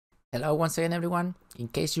Hello once again everyone. In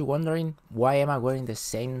case you're wondering why am I wearing the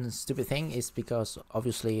same stupid thing, it's because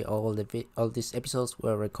obviously all these episodes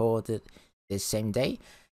were recorded the same day.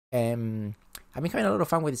 I've been having a lot of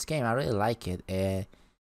fun with this game. I really like it.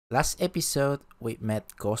 Last episode we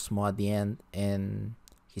met Cosmo at the end and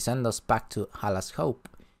he sent us back to Hala's Hope,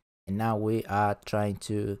 and now we are trying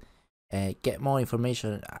to get more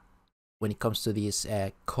information when it comes to this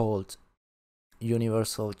cult,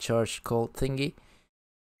 Universal Church cult thingy.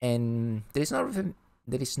 And there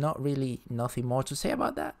is not really nothing more to say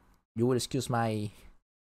about that. You will excuse my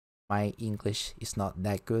English is not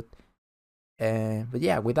that good. But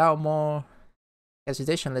yeah, without more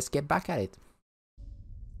hesitation, let's get back at it.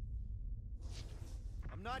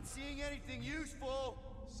 I'm not seeing anything useful.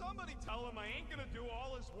 Somebody tell him I ain't gonna do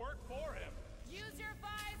all his work for him. Use your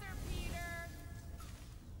visor, Peter.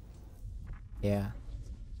 Yeah.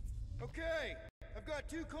 Okay, I've got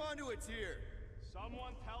 2 conduits here.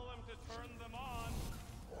 Someone tell him to turn them on.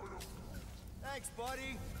 Thanks,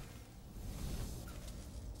 buddy.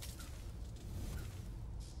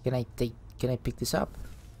 Can I pick this up?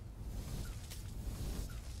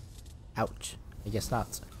 Ouch. I guess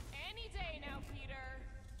not. Any day now, Peter.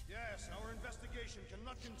 Yes, our investigation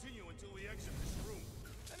cannot continue until we exit this room.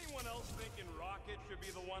 Anyone else thinking Rocket should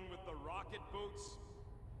be the one with the rocket boots?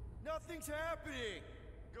 Nothing's happening.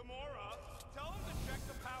 Gamora, tell him to check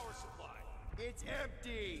the power supply. It's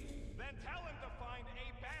empty. Then tell him to find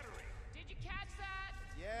a battery. Did you catch that?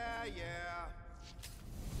 Yeah.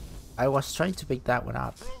 I was trying to pick that one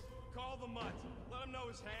up. Groot, call the mutt. Let him know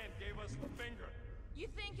his hand gave us the finger. You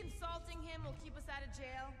think insulting him will keep us out of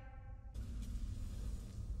jail?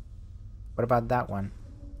 What about that one?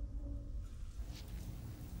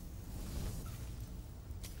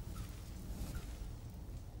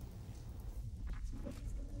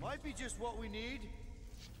 Might be just what we need.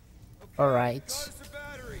 Okay, Alright. got us a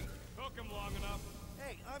battery. Took him long enough.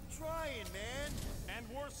 Hey, I'm trying, man. And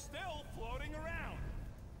we're still floating around.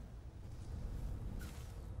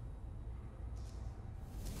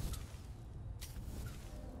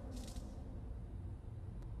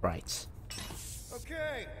 Right.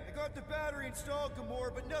 Okay, I got the battery installed,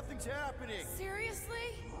 Gamora, but nothing's happening.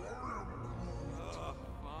 Seriously?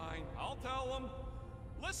 Fine, I'll tell him.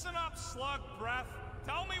 Listen up, slug breath.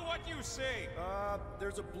 Tell me what you see.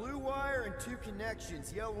 There's a blue wire and 2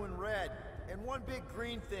 connections, yellow and red, and 1 big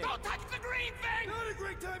green thing. Don't touch the green thing! Not a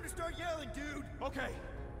great time to start yelling, dude. Okay.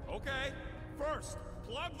 First,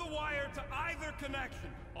 plug the wire to either connection.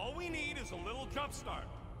 All we need is a little jump start.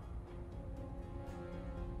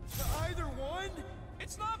 To either one?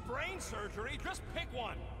 It's not brain surgery, just pick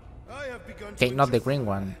one. I have begun Okay, to not the adjust- green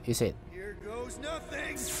one, is it? Here goes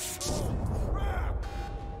nothing. Oh, crap.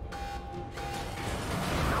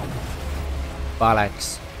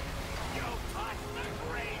 Bollocks. You touched the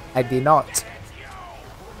green! I did not. It's you!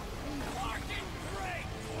 Fucking great,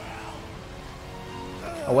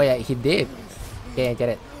 Quill! Oh wait, he did. Okay, I get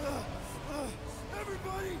it.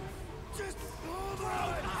 Everybody, just hold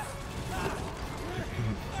on.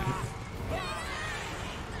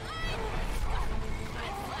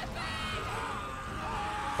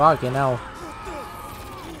 Fuck, you know.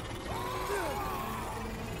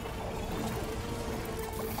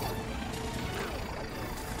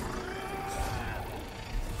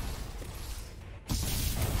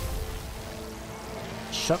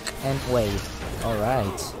 Shock and wave.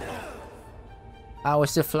 Alright. I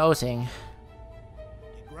was still floating.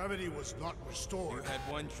 Gravity was not restored. had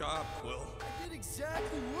one job, Quill. I did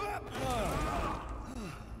exactly what?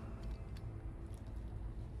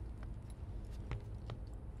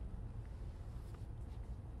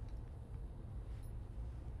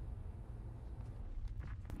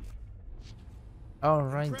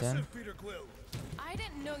 Alright then. Impressive, Peter Quill. I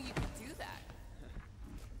didn't know you could do that.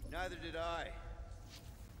 Neither did I.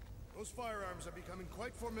 Those firearms are becoming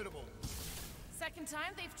quite formidable. Second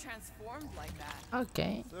time they've transformed like that.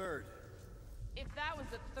 Okay. Third, If that was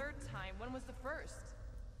the 3rd time, when was the 1st?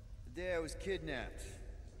 the day I was kidnapped.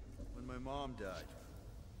 When my mom died.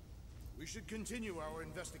 We should continue our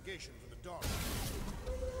investigation for the dog.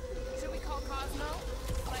 Should we call Cosmo?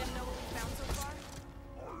 Let him know what we found so far?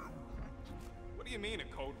 What do you mean, a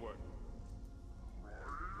code word?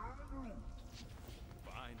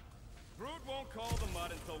 Fine. Groot won't call the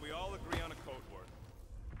mud until we all agree on a code word.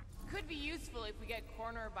 Could be useful if we get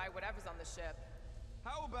cornered by whatever's on the ship.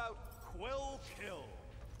 How about Quill Kill?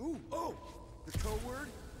 Ooh, oh! The code word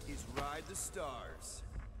is Ride the Stars.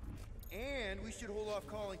 And we should hold off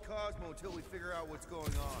calling Cosmo until we figure out what's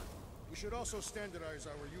going on. We should also standardize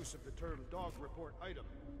our use of the term dog report item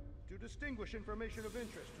to distinguish information of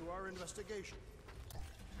interest to our investigation.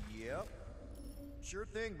 Yep. Sure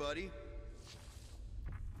thing, buddy.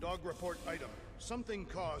 Dog report item. Something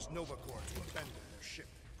caused Nova Corps to abandon their ship.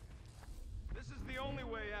 This is the only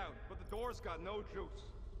way out, but the door's got no juice.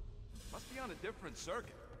 Must be on a different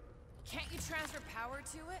circuit. Can't you transfer power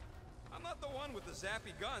to it? I'm not the one with the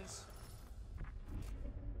zappy guns.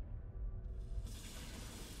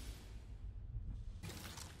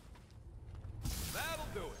 That'll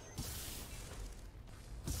do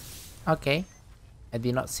it. Okay. I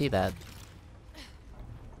did not see that.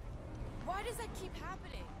 Why does that keep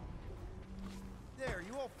happening? There,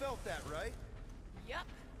 you all felt that, right? Yup.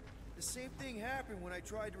 The same thing happened when I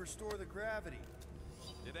tried to restore the gravity.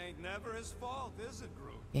 It ain't never his fault, is it,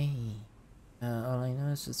 Groot? Yay. All I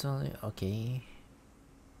know is it's only okay.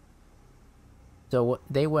 So what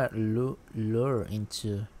they were lured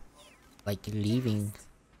into, like, leaving.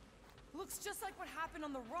 Looks just like what happened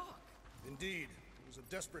on the rock. Indeed, it was a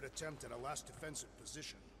desperate attempt at a last defensive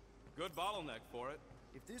position. Good bottleneck for it.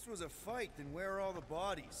 If this was a fight, then where are all the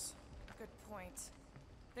bodies? Good point.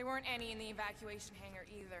 There weren't any in the evacuation hangar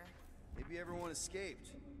either. Maybe everyone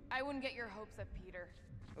escaped. I wouldn't get your hopes up, Peter.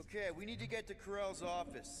 Okay, we need to get to Corell's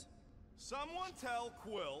office. Someone tell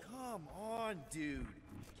Quill. Come on, dude.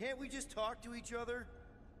 Can't we just talk to each other?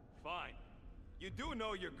 Fine. You do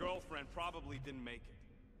know your girlfriend probably didn't make it.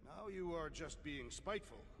 Now you are just being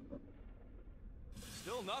spiteful.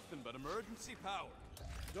 Still nothing but emergency power.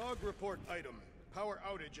 Dog report item. Power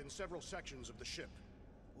outage in several sections of the ship.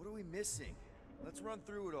 What are we missing? Let's run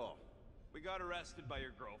through it all. We got arrested by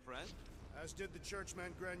your girlfriend. As did the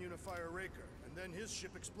Churchman Grand Unifier Raker, and then his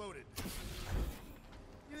ship exploded.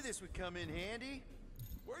 Knew this would come in handy.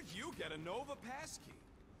 Where'd you get a Nova passkey?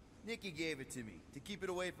 Nikki gave it to me, to keep it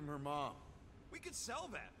away from her mom. We could sell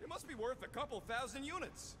that. It must be worth a couple thousand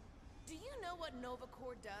units. Do you know what Nova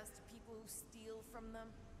Corps does to people who steal from them?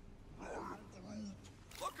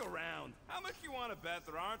 Look around. How much you want to bet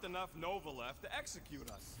there aren't enough Nova left to execute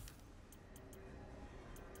us?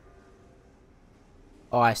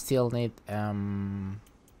 Oh, I still need yeah,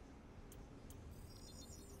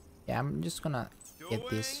 I'm just gonna get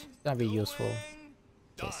this. It's gonna be useful.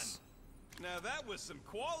 Done. Yes. Now that was some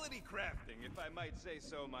quality crafting, if I might say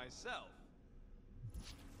so myself.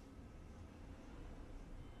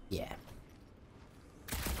 Yeah.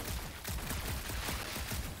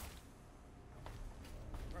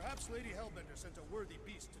 Perhaps Lady Hellbender sent a worthy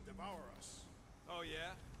beast to devour us. Oh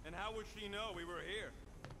yeah? And how would she know we were here?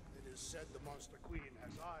 It is said the Monster Queen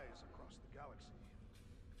has eyes across the galaxy.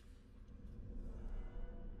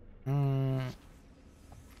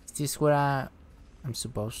 Is this where I'm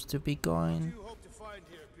supposed to be What do going? you hope to find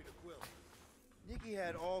here, Peter Quill? Nikki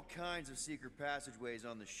had all kinds of secret passageways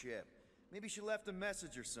on the ship. Maybe she left a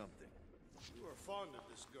message or something. You are fond of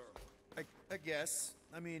this girl. I guess.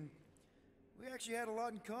 I mean, we actually had a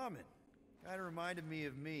lot in common. Kinda reminded me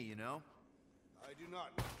of me, you know? I do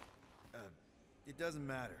not. It doesn't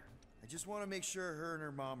matter. I just want to make sure her and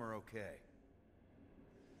her mom are okay.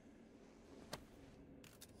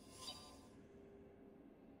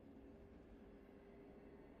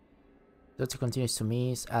 Dota continues to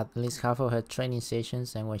miss at least half of her training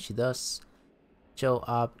sessions, and when she does show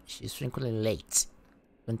up, she's frequently late.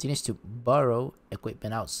 Continues to borrow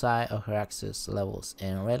equipment outside of her access levels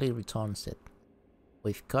and rarely returns it.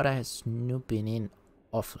 With Kota snooping in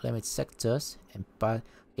off-limit sectors and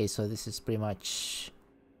okay, so this is pretty much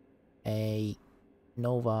a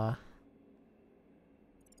Nova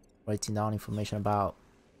writing down information about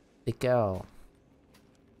the girl.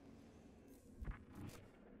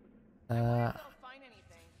 I don't find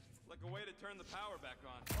anything. Like a way to turn the power back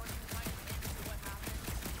on. Or some kind of answer to what happened.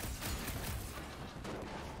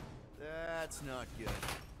 That's not good.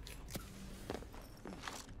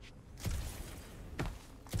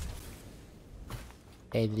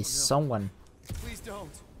 Hey, there is someone. Please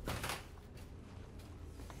don't.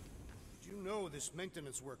 Do you know this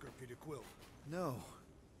maintenance worker, Peter Quill? No,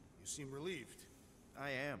 You seem relieved.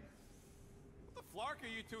 I am. What the flark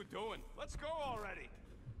are you two doing? Let's go already.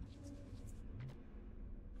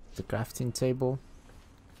 The crafting table.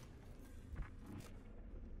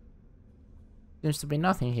 Seems to be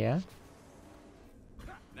nothing here.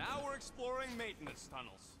 Now we're exploring maintenance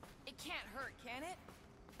tunnels. It can't hurt, can it?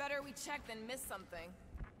 Better we check than miss something.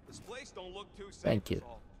 This place don't look too safe. Thank you. is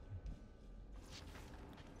all.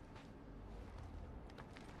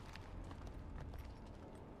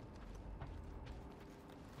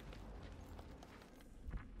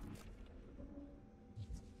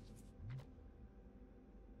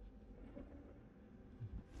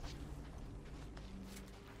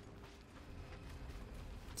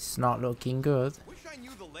 It's not looking good. Wish I knew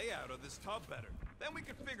the layout of this tub better. Then we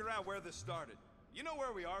could figure out where this started. You know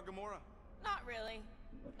where we are, Gamora? Not really.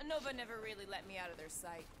 Nova never really let me out of their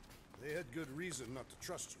sight. They had good reason not to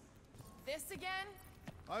trust you. This again?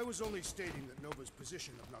 I was only stating that Nova's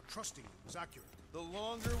position of not trusting you was accurate. The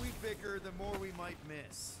longer we bicker, the more we might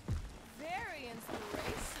miss. Very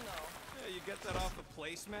inspirational. Yeah, you get that off the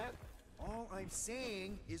placemat? All I'm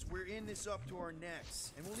saying is we're in this up to our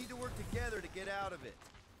necks, and we'll need to work together to get out of it.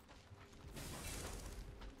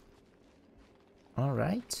 All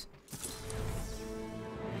right.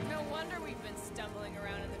 No wonder we've been stumbling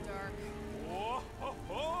around in the dark. Whoa, ho,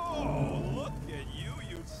 ho. Look at you,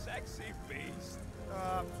 you sexy beast.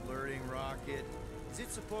 Stop flirting, Rocket. Is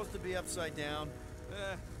it supposed to be upside down?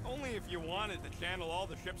 Only if you wanted to channel all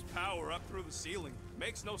the ship's power up through the ceiling.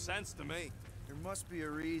 Makes no sense to me. There must be a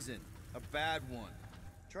reason. A bad one.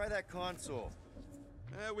 Try that console.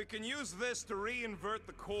 We can use this to re-invert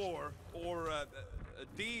the core, or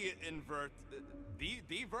de-invert.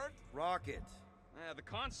 Divert? Rocket. The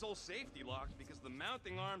console's safety locked because the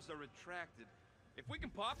mounting arms are retracted. If we can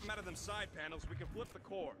pop them out of them side panels, we can flip the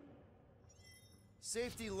core.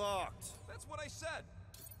 Safety locked. That's what I said.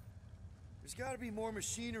 There's gotta be more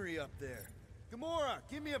machinery up there. Gamora,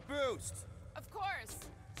 give me a boost. Of course.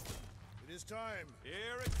 It is time.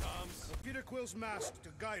 Here it comes. Peter Quill's mask to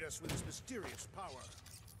guide us with his mysterious power.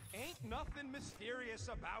 Ain't nothing mysterious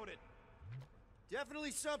about it.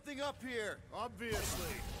 Definitely something up here.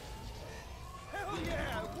 Obviously. Hell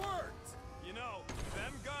yeah, it worked! You know,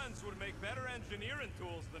 them guns would make better engineering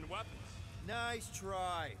tools than weapons. Nice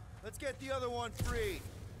try. Let's get the other one free.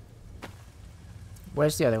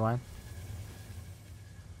 Where's the other one?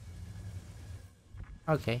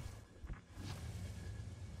 Okay.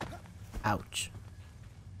 Ouch.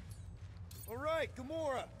 All right,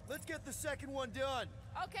 Gamora, let's get the second one done.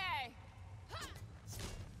 Okay.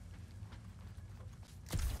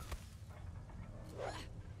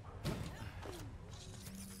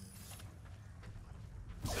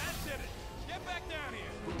 That's it. Get back down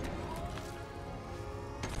here.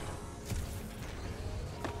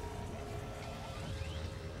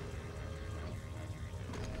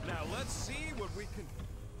 Now let's see what we can.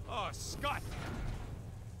 Oh, Scott.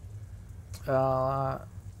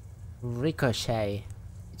 Ricochet.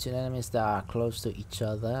 Two enemies that are close to each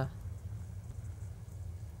other.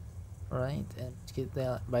 Right, and get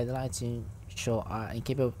the, by the lights in show are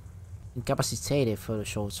incapacitated for the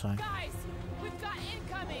short time. Guys, we've got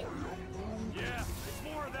incoming. Yeah, it's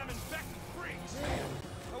more of them infected freaks. Damn,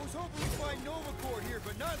 I was hoping we'd find Nova Corps here,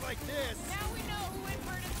 but not like this. Now we know who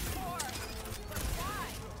inverted the core. But why?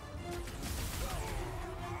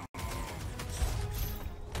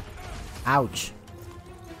 Ouch.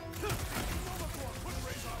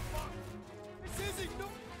 This isn't no.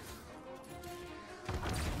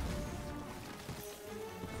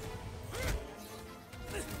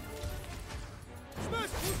 Smash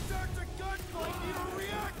who starts a gunfight near a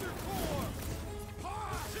reactor core!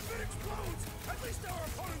 Pause! If it explodes, at least our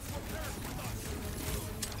opponents will perish with us.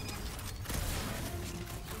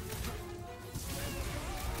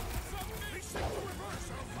 Something seems to reverse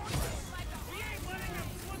our progress. We ain't letting them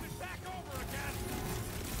flip it back over again.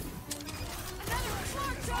 Another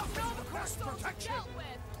charge of Nova Corps soldier dealt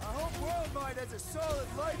with. I hope Worldwide has a solid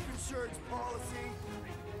life insurance policy.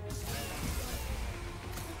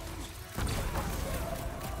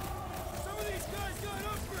 Some of these guys got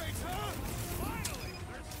upgrades, huh? Finally,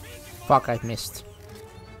 they're speaking. Fuck, I missed.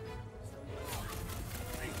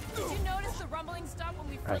 Did you notice the rumbling stop when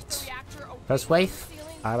we flipped Right. the reactor away First from wave, the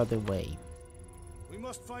ceiling? out of the way. We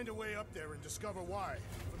must find a way up there and discover why.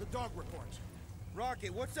 For the dog report.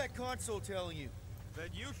 Rocket, what's that console telling you?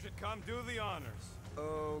 That you should come do the honors.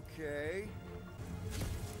 Okay.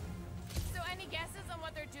 So any guesses on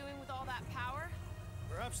what they're doing with all that power?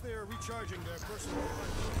 Perhaps they are recharging their personal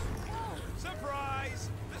devices. Surprise!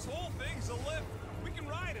 This whole thing's a lift. We can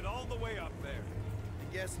ride it all the way up there.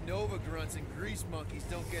 I guess Nova grunts and grease monkeys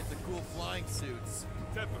don't get the cool flying suits.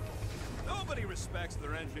 Typical. Nobody respects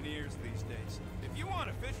their engineers these days. If you want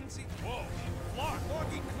efficiency, whoa, lock.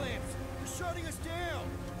 Locking clamps! They're shutting us down!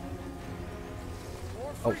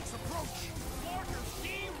 More Oh. freaks approach. Larger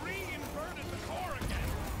re-inverted the core again.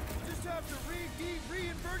 Just have to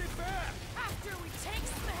re-invert it back! After we take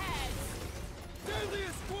some heads.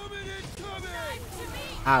 Deadliest woman incoming! Knife to me.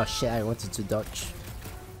 Oh shit, I wanted to dodge.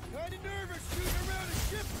 Kinda nervous shooting around a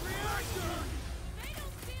ship's reactor! They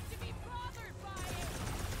don't seem to be bothered by it.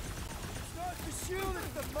 It's not the shield,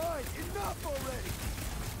 it's the mine! Enough already!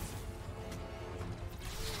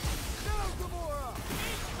 Now, Gamora!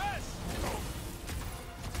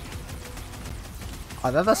 Oh,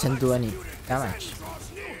 that doesn't do any damage.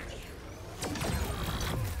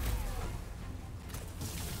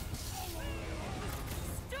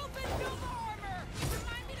 Stupid Nova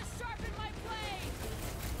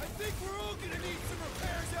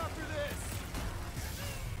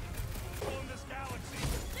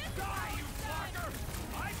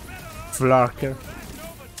Flarker.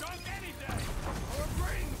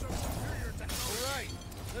 Alright,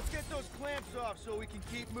 let's get those clamps off so we can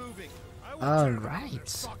keep moving.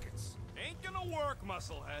 Alright. Ain't gonna work,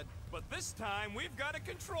 Musclehead. But this time, we've got a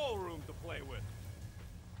control room to play with.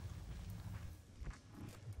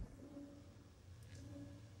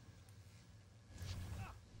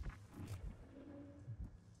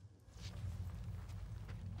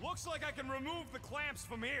 Looks like I can remove the clamps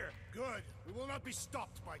from here. Good. We will not be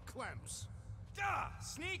stopped by clamps. Ah,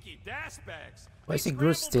 sneaky das bags. Why is They the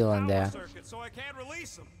Groot scrambled still the in power there? circuit, so I can't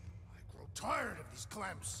release them. I grow tired of these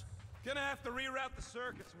clamps. Gonna have to reroute the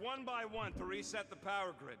circuits one by one to reset the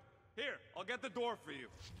power grid. Here, I'll get the door for you.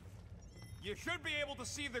 You should be able to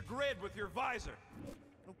see the grid with your visor.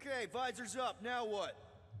 Okay, visor's up, now what?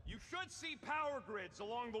 You should see power grids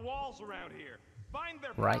along the walls around here. Find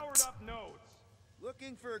their Right. powered up nodes.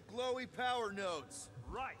 Looking for glowy power nodes.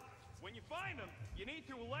 Right. When you find them, you need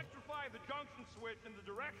to electrify the junction switch in the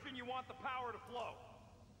direction you want the power to flow.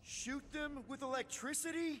 Shoot them with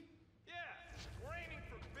electricity? Yeah, we're aiming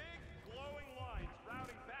for big, glowing lines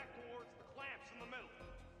routing back towards the clamps in the middle.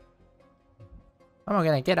 How am I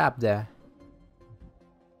gonna get up there?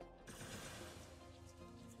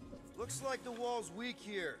 Looks like the wall's weak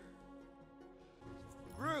here.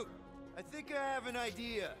 Groot, I think I have an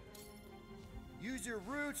idea. Use your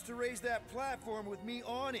roots to raise that platform with me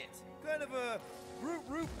on it. Kind of a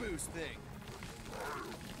root boost thing. Try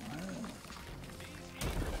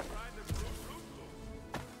the Groot root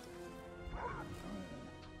boost.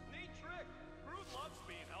 Neat trick. Groot loves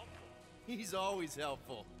being helpful. He's always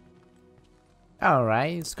helpful.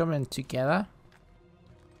 Alright, it's coming together.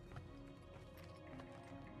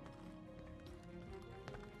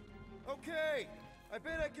 Okay, I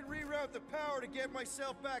bet I can reroute the power to get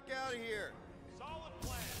myself back out of here. Solid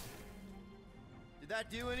plan. Did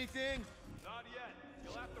that do anything? Not yet.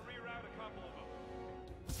 You'll have to reroute a couple of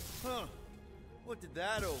them. Huh. What did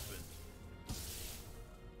that open?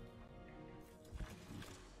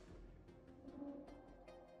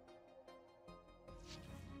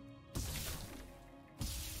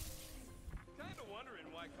 Kinda wondering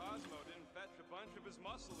why Cosmo didn't fetch a bunch of his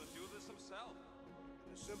muscle and do this himself.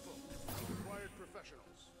 It's simple. Required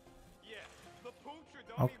professionals. Yeah, the poocher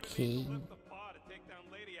don't Okay. even need to lift the paw to take down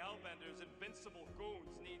Lady Hellbender's invincible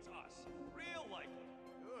goons needs us. Real likely.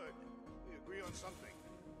 Good. We agree on something.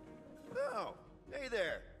 Oh, hey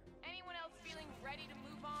there. Anyone else feeling ready to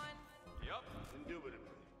move on? Yup. Indubitably.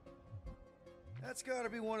 That's gotta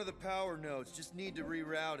be one of the power nodes. Just need to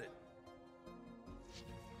reroute it.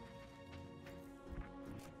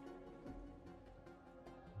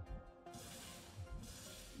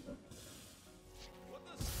 What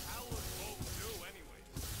does Howler's boat do anyway?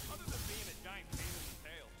 Other than being a giant pain in the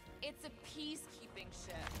tail. It's a peacekeeping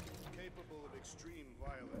ship. Capable of extreme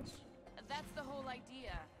violence. That's the whole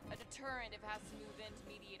idea. A deterrent if it has to move in to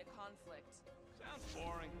mediate a conflict. Sounds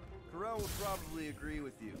boring. Carell would probably agree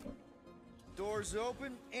with you. Doors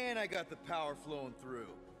open, and I got the power flowing through.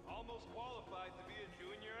 Almost qualified to be a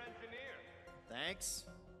junior engineer. Thanks.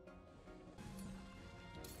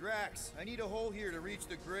 Drax, I need a hole here to reach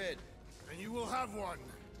the grid. And you will have one.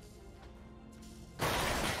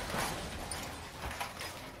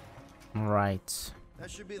 Right. That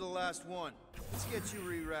should be the last one. Let's get you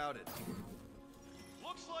rerouted.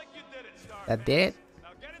 Looks like you did it, Star. That did? Now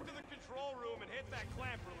get into the control room and hit that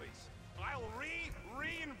clamp release. I'll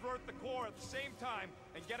re-invert the core at the same time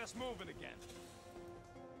and get us moving again.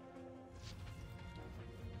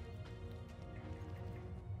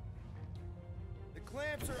 The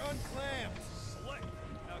clamps are unclamped. Slick.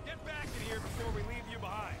 Now get back in here before we leave you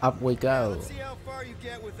behind. Up we go. Let's see how far you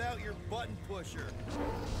get without your button pusher.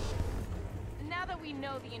 Now that we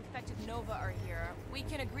know the infected Nova are here, we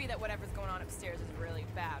can agree that whatever's going on upstairs is really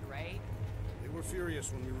bad, right? They were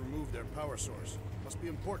furious when we removed their power source. Must be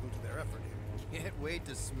important to their effort here. Can't wait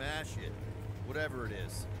to smash it. Whatever it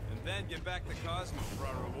is. And then get back to Cosmo for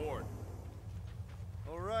our reward.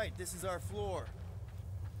 Alright, this is our floor.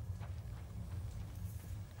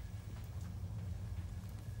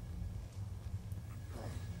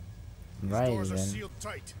 These Right doors are then. sealed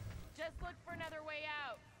tight. Just look for another way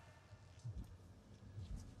out.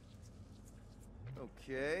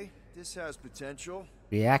 Okay, this has potential.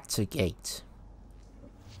 Reactor gate.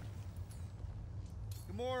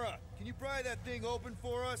 Gamora, can you pry that thing open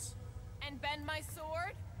for us? And bend my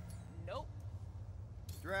sword? Nope.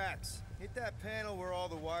 Drax, hit that panel where all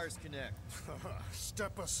the wires connect.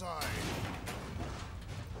 Step aside.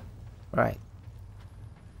 Right.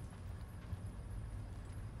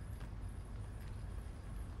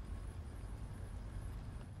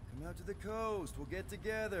 Come out to the coast, we'll get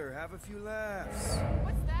together, have a few laughs.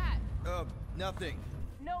 What's that? Nothing.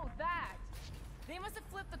 No, that. They must have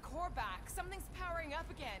flipped the core back. Something's powering up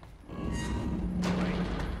again.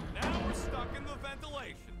 Now we're stuck in the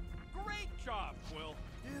ventilation. Great job, Quill.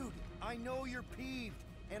 Dude, I know you're peeved,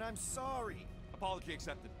 and I'm sorry. Apology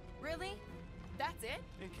accepted. Really? That's it?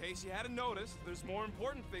 In case you hadn't noticed, there's more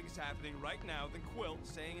important things happening right now than Quill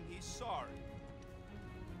saying he's sorry.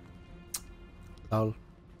 Lol.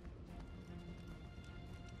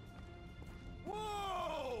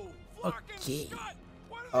 Whoa! Okay. Scut!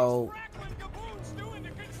 What Oh. are these Franklin gaboons doing to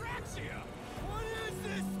Contraxia? What is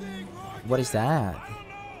this thing, Rocket? What is that? I don't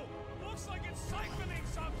know! Looks like it's siphoning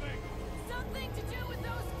something! Something to do with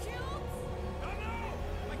those cubes? Don't know!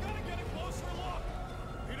 I gotta get a closer look!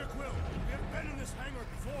 Peter Quill, we have been in this hangar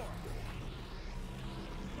before.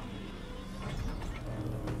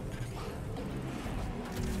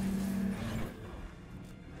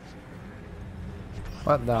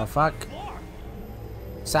 What the fuck? Clark!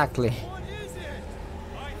 Exactly. What is it?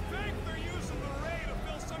 I think they're using the ray to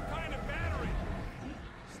fill some kind of battery.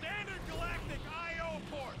 Standard galactic I/O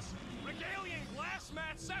ports, Regalian glass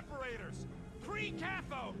mat separators, Kree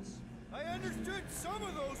cathodes. I understood some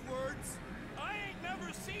of those words. I ain't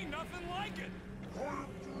never seen nothing like it.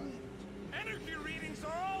 Energy readings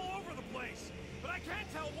are all over the place, but I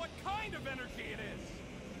can't tell what kind of energy it is.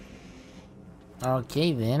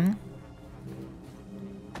 Okay then.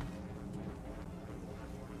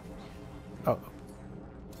 Oh,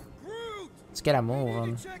 Groot! let's get a We move need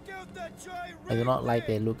on. to check out that giant I do not like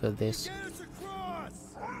the ray look of this. to get us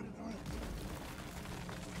across.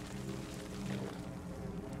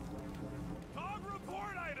 Cog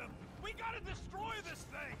report item. We gotta destroy this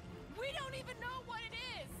thing. We don't even know what it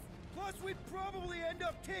is. Plus, we'd probably end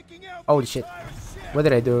up taking out Holy the shit. entire ship. What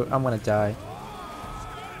did I do? I'm gonna die.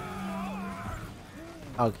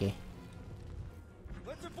 Okay.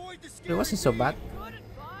 Let's avoid the It wasn't so bad. Good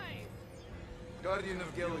advice. Guardian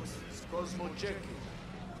of Galaxies, Cosmo checking.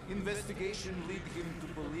 Investigation lead him to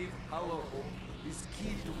believe Hollow is key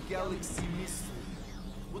to galaxy mystery.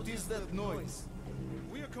 What is that noise?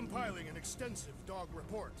 We are compiling an extensive dog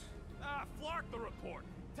report. Ah, Flark the report.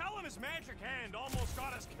 Telling his magic hand almost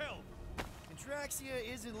got us killed. Contraxia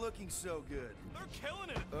isn't looking so good. They're killing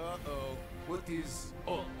it. Uh-oh. What is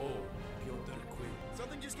Piotr Quill?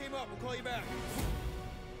 Something just came up. We'll call you back.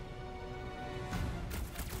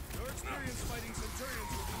 Your experience fighting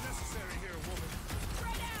Centurions will be necessary here,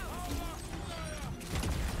 woman.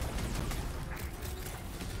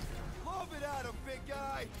 Love it at him, big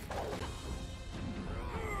guy.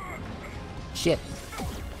 Shit.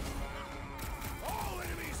 All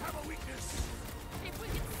enemies have a weakness. If we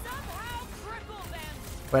can somehow cripple them.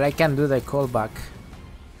 But I can do the callback.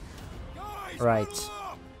 Guys, Right.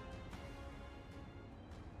 huddle up.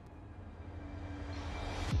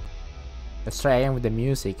 Let's try again with the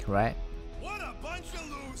music, right? What a bunch of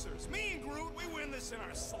losers. Me and Groot, we win this in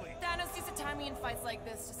our sleep. Thanos used to time me in fights like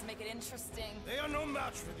this just to make it interesting. They are no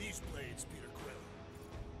match for these blades, Peter Quill.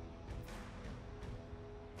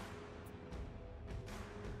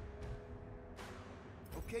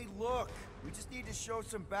 Okay, look. We just need to show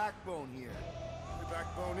some backbone here. The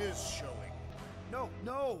backbone is showing.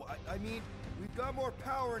 No. I mean, we've got more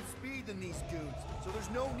power and speed than these goons, so there's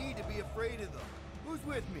no need to be afraid of them. Who's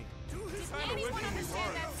with me? Did anyone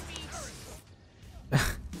understand that speech?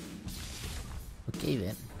 Okay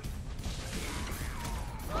then.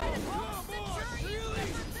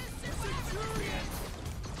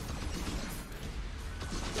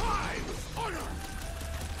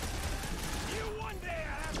 You one day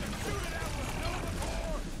I have to shoot it out with Nova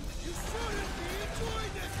Corps. You shouldn't be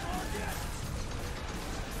enjoying this, Rocket!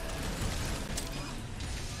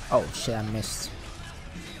 Oh shit, I missed.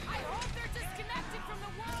 I hope they're disconnected from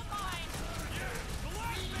the world line. The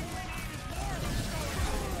last thing we need is more of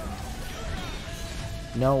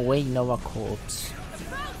those. No way, Nova Corps.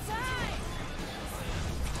 About time.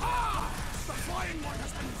 The flying one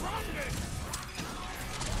has been grounded.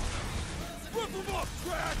 Rip them up,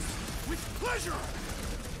 Drax! With pleasure.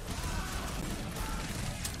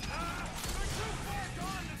 They're too far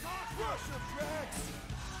gone to talk. Rush them, Drax!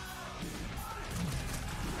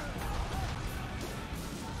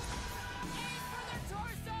 Aim for their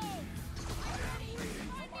torso. Find me an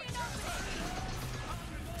opening.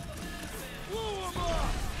 Blow them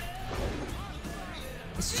up!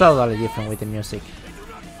 It's totally different with the music.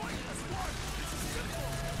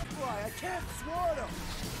 Why, I can't swat them!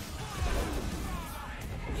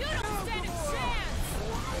 You don't stand a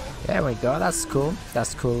chance. There we go, that's cool.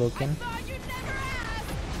 That's cool looking. Thought you'd never ask.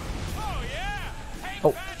 Oh yeah. Take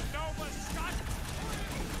Oh. that, Nova Scott.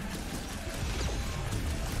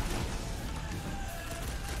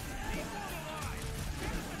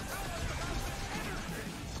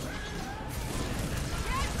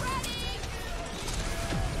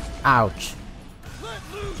 Ouch. Let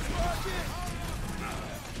loose, Rocket!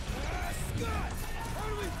 Scott! How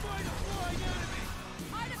do we fight a flying enemy?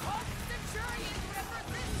 I'd have hoped Centurions would have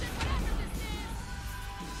resisted whatever this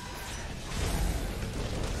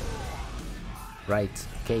is. Right.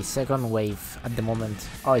 Okay, second wave at the moment.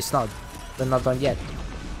 Oh, it's not. They're not done yet.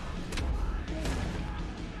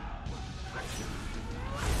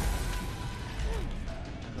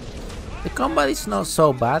 The combat is not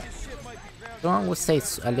so bad. Someone would say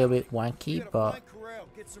it's a little bit wanky, but Find Corral,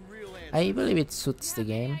 get some real answers. I believe it suits the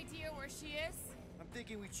game. Any idea where she is? I'm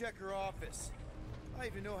thinking we check her office. I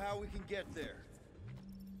even know how we can get there.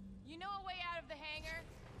 You know a way out of the hangar?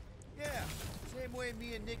 Yeah, same way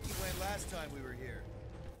me and Nikki went last time we were here.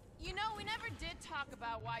 You know, we never did talk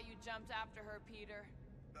about why you jumped after her, Peter.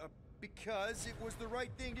 Because it was the right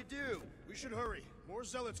thing to do. We should hurry. More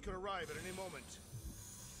zealots could arrive at any moment.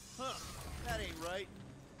 Huh, that ain't right.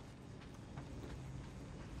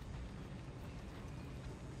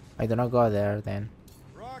 I do not go there then.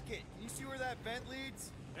 Rocket, can you see where that vent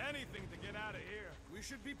leads? Anything to get out of here. We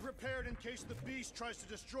should be prepared in case the beast tries to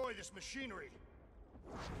destroy this machinery.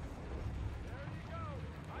 There you go.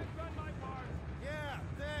 I've done my part. Yeah,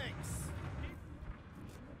 thanks.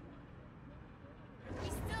 We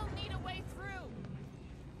still need a way through.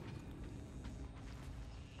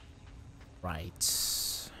 Right.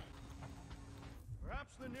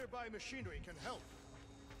 Perhaps the nearby machinery can help.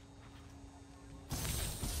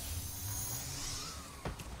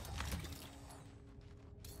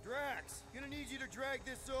 Drax, gonna need you to drag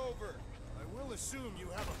this over. I will assume you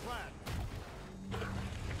have a plan.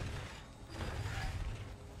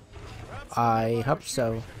 Perhaps the I nearby hope so.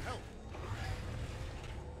 machinery can help.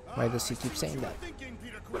 Why does he I keep see saying what you that? were thinking,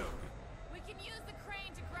 Peter Quill. We can use the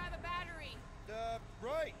crane to grab a battery.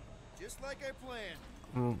 Right. Just like I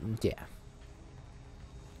planned. Yeah.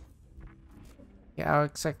 Yeah, how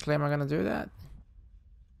exactly am I gonna do that?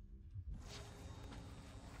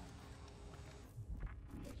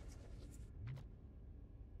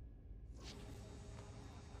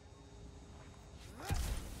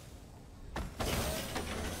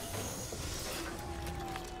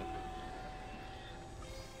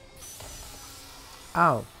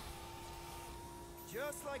 Oh,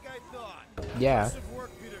 Just like I thought. yeah. Impressive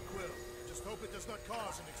work, Peter Quill. Just hope it does not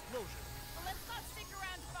cause an explosion. Well, let's not stick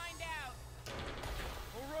around to find out.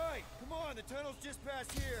 All right, come on, the tunnel's just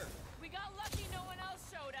past here. We got lucky no one else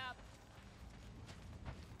showed up.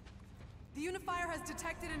 The unifier has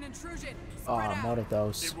detected an intrusion. Oh, Spread out. more of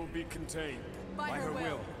those. It will be contained. By her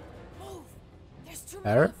will. Move. There's too Her?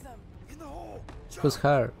 many of them. In the hole. Who's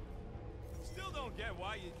her? Still don't get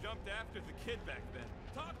why you jumped after the kid back then.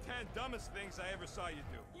 Top 10 dumbest things I ever saw you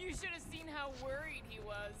do. You should have seen how worried he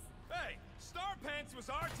was. Hey, Star Pants was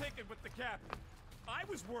our ticket with the captain. I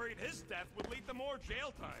was worried his death would lead to more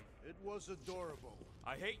jail time. It was adorable.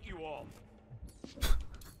 I hate you all.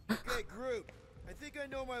 Okay, group. I think I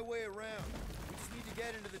know my way around. We just need to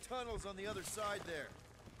get into the tunnels on the other side there.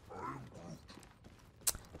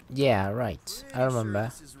 Yeah, right. Pretty I remember. Sure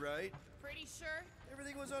this is right. Pretty sure?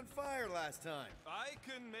 Everything was on fire last time. I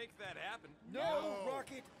couldn't make that happen. No,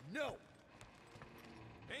 Rocket, no.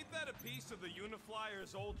 Ain't that a piece of the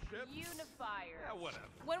Uniflyer's old ship? Unifier. Yeah, whatever.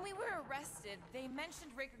 When we were arrested, they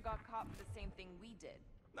mentioned Raker got caught for the same thing we did.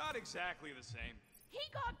 Not exactly the same. He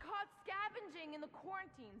got caught scavenging in the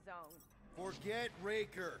quarantine zone. Forget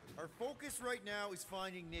Raker. Our focus right now is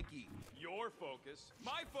finding Nikki. Your focus.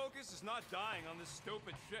 My focus is not dying on this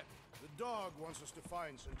stupid ship. The dog wants us to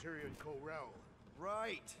find Centurion Corell.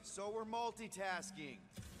 Right, so we're multitasking.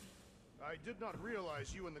 I did not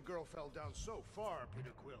realize you and the girl fell down so far,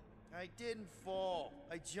 Peter Quill. I didn't fall.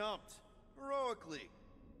 I jumped. Heroically.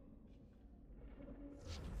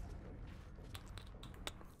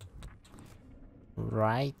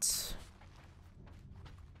 Right.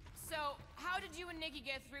 So, how did you and Nikki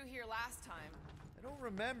get through here last time? I don't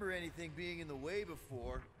remember anything being in the way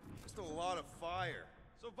before. Just a lot of fire.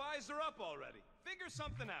 So visor up already. Figure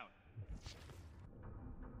something out.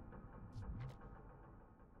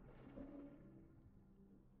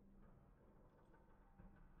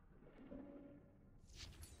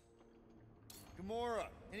 Gamora,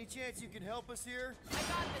 any chance you can help us here? I got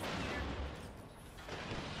this,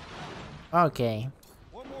 Peter. Okay.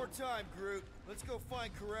 One more time, Groot. Let's go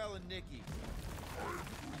find Corell and Nikki.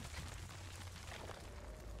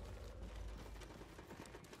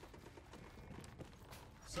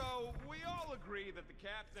 So, we all agree that the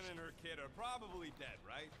captain and her kid are probably dead,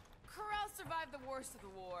 right? Corral survived the worst of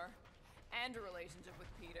the war. And a relationship with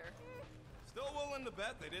Peter. Still willing to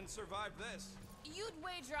bet they didn't survive this. You'd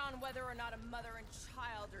wager on whether or not a mother and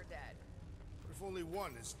child are dead. If only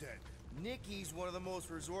one is dead, Nikki's one of the most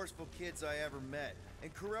resourceful kids I ever met,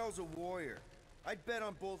 and Corell's a warrior. I'd bet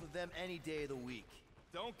on both of them any day of the week.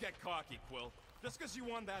 Don't get cocky, Quill. Just because you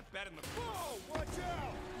won that bet in the... Whoa! Watch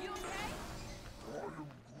out! You okay?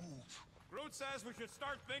 Groot says we should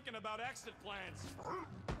start thinking about exit plans.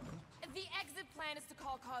 The exit plan is to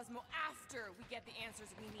call Cosmo after we get the answers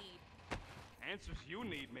we need. Answers you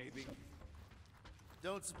need, maybe.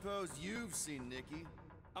 Don't suppose you've seen Nikki?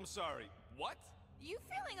 I'm sorry, what? You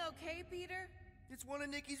feeling okay, Peter? It's one of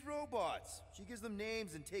Nikki's robots. She gives them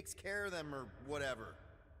names and takes care of them or whatever.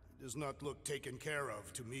 It does not look taken care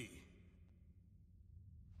of to me.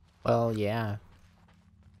 Well, yeah.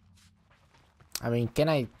 I mean, can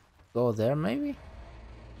I go there maybe?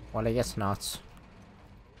 Well, I guess not.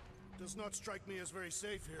 Does not strike me as very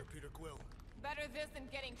safe here, Peter Quill. Better this than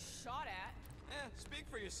getting shot at. Speak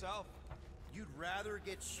for yourself. You'd rather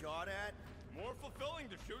get shot at? More fulfilling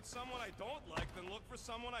to shoot someone I don't like than look for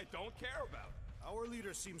someone I don't care about. Our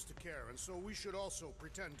leader seems to care, and so we should also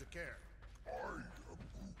pretend to care.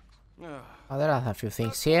 Oh, there are a few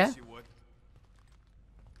things here. You would.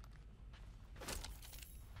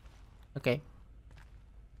 Okay.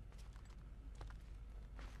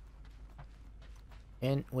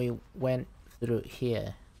 And we went through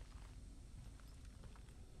here.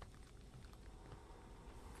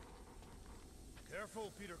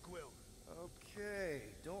 Careful, Peter Quill. Okay,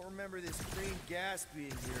 don't remember this green gas being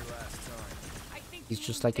here last time. I think It's you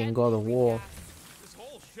just mean like in deadly God of green War. gas. This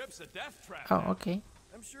whole ship's a death trap. Oh, okay.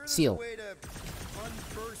 I'm sure there's Seal. a way to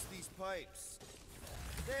unburst these pipes.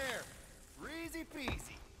 There, easy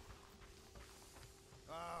peasy.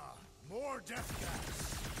 Ah, more death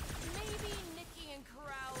gas. Maybe Nikki and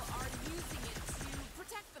Corral are using it to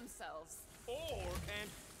protect themselves. And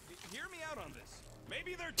hear me out on this.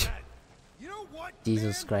 Maybe they're dead. You know what,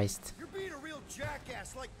 Jesus man? Christ. You're being a real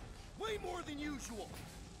jackass, like, way more than usual.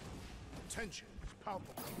 Tension is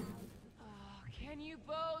palpable. Oh, can you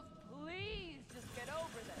both please just get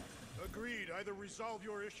over this? Agreed. Either resolve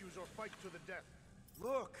your issues or fight to the death.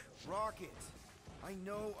 Look, Rocket. I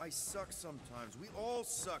know I suck sometimes. We all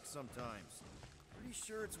suck sometimes. Pretty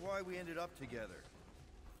sure it's why we ended up together.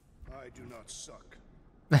 I do not suck.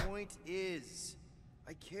 Point is,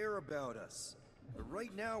 I care about us. But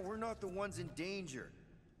right now, we're not the ones in danger.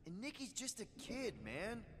 And Nikki's just a kid,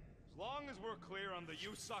 man. As long as we're clear on the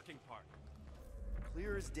you sucking part.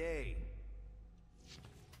 Clear as day.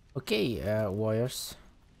 Okay, warriors.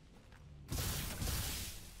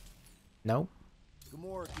 No?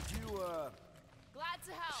 Gamora, could you, Glad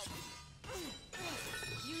to help.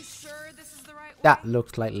 You sure this is the right way? That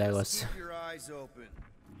looks like Legos. keep your eyes open?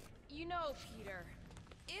 You know, Peter,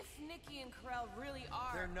 if Nikki and Corell really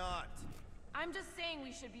are... They're not. I'm just saying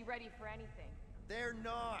we should be ready for anything. They're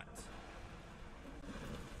not.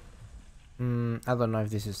 I don't know if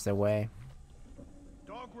this is the way.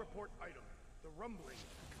 Dog report item. The rumbling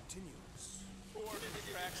continues.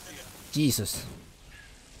 Jesus.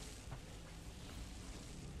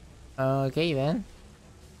 Okay then.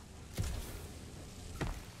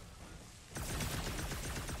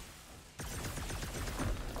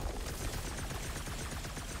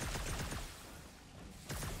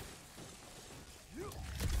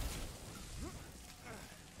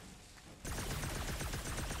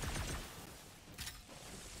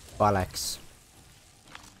 Bollocks.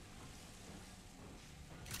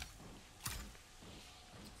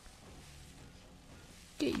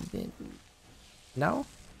 Okay then. No?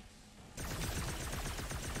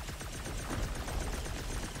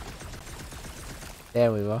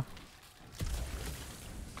 There we go.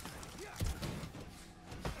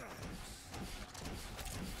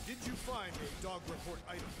 Did you find a dog report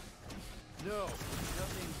item? No,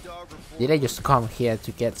 nothing dog report. Did I just come here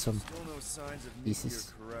to get some Still no signs of Nikki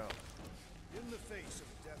pieces? or Corral. In the face of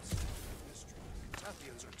death's mystery,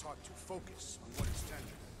 Tathians are taught to focus on what is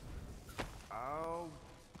tangible. I'll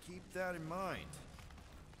keep that in mind.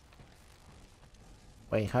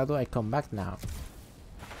 Wait, how do I come back now?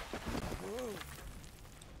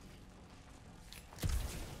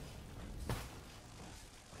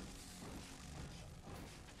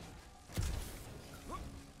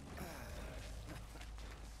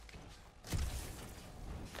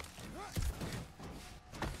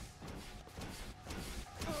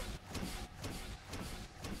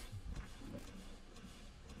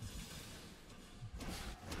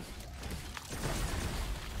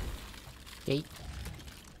 Okay.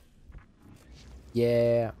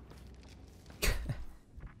 Yeah.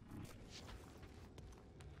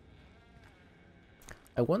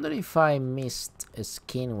 I wonder if I missed a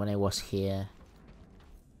skin when I was here.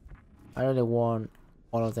 I really want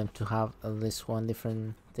all of them to have at least one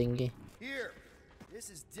different thingy. Here, this This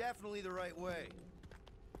is definitely the right way.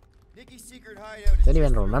 Nikki's secret hideout is Don't even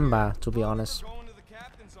just through remember, here. to be honest. We're going to the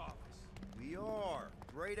captain's office. We are,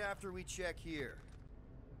 right after we check here.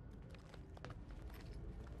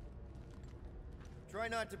 Try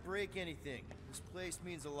not to break anything. This place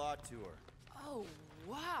means a lot to her. Oh,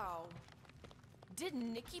 wow. Did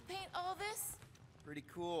Nikki paint all this? Pretty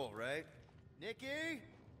cool, right? Nikki?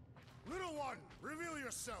 Little one, reveal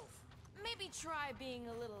yourself. Maybe try being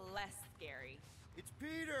a little less scary. It's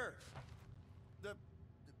Peter!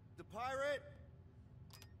 The pirate?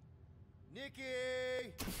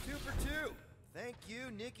 Nikki! 2 for 2! Thank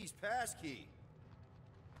you, Nikki's passkey.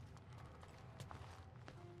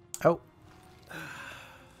 Oh.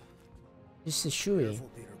 This is Shui. Careful,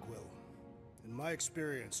 Peter Quill. In my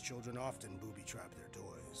experience, children often booby-trap their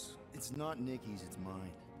toys. It's not Nikki's, it's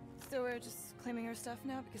mine. So we're just claiming her stuff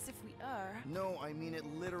now? Because if we are... No, I mean it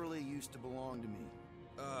literally used to belong to me.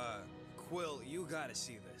 Quill, you gotta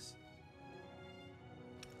see this.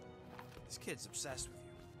 This kid's obsessed with you.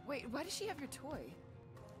 Wait, why does she have your toy?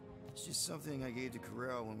 It's just something I gave to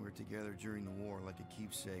Corel when we were together during the war, like a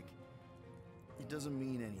keepsake. It doesn't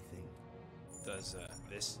mean anything. Does,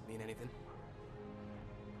 this mean anything?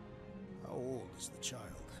 How old is the child?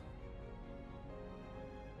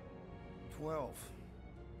 12.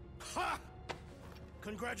 Ha!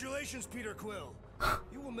 Congratulations, Peter Quill.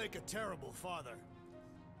 You will make a terrible father.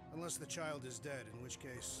 Unless the child is dead, in which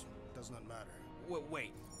case, it does not matter.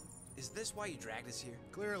 Wait. Is this why you dragged us here?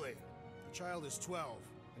 Clearly, the child is 12,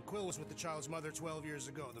 and Quill was with the child's mother 12 years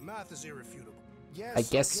ago. The math is irrefutable. Yes, I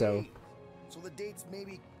guess so. So the dates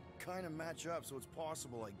maybe kind of match up, so it's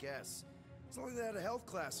possible, I guess. It's not like they had a health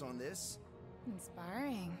class on this.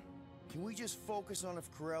 Inspiring. Can we just focus on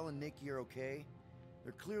if Corel and Nikki are okay?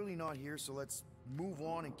 They're clearly not here, so let's move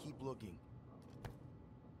on and keep looking.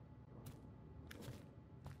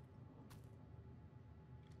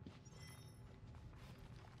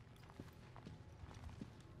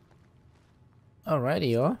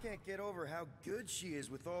 Alrighty, yo. I can't get over how good she is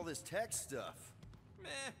with all this tech stuff. Meh,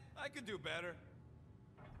 I could do better.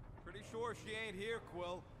 Pretty sure she ain't here,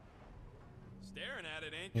 Quill. Staring at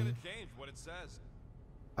it ain't gonna change what it says.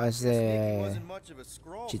 As Nikki the wasn't much of a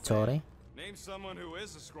scroll Chitori. fan. Name someone who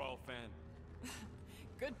is a Skrull fan.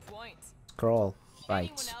 Good point. Scroll. Right.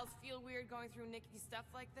 Anyone else feel weird going through Nikki's stuff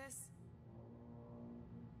like this?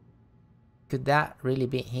 Could that really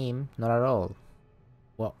be him? Not at all.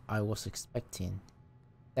 What I was expecting.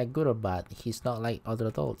 That good or bad, he's not like other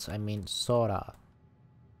adults. I mean, sorta.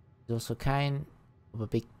 He's also kind of a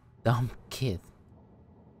big dumb kid.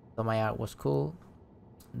 So my art was cool.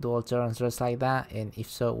 Do all turns dressed like that? And if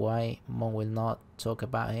so, why Mom will not talk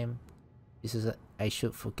about him? This is I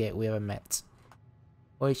should forget we ever met.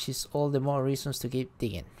 Which is all the more reasons to keep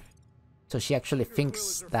digging. So she actually Peter Quill thinks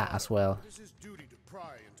is her that father. as well. It is his duty to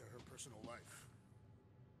pry into her personal life.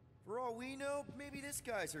 For all we know, maybe this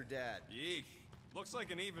guy's her dad. Yeesh. Looks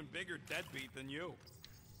like an even bigger deadbeat than you.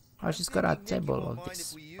 Oh, she's got a Nikki table won't of mind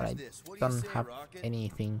this, if we but I use this. What do you don't say, have Rocket?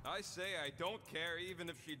 anything. I say I don't care even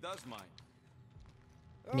if she does mind.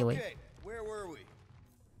 Anyway. Okay, where were we?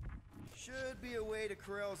 Should be a way to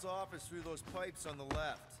Corel's office through those pipes on the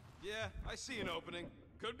left. Yeah, I see an opening.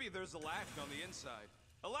 Could be there's a latch on the inside.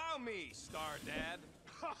 Allow me, Star Dad.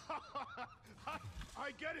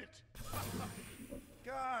 I get it.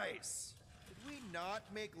 Guys, did we not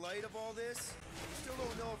make light of all this? We still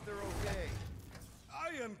don't know if they're okay.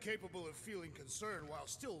 I am capable of feeling concern while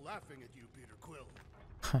still laughing at you, Peter Quill.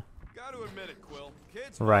 Gotta admit it, Quill.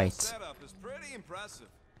 Kid's Right. setup is pretty impressive.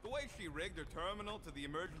 The way she rigged her terminal to the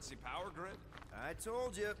emergency power grid. I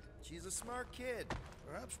told you, she's a smart kid.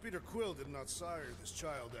 Perhaps Peter Quill did not sire this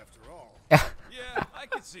child after all. Yeah, I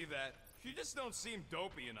could see that. She just don't seem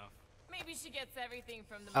dopey enough. Maybe she gets everything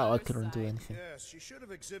from the Oh, I mother's couldn't do side. anything. Yes, she should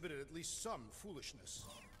have exhibited at least some foolishness.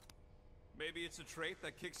 Maybe it's a trait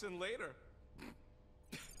that kicks in later.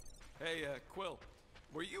 Hey, Quill,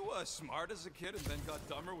 were you smart as a kid and then got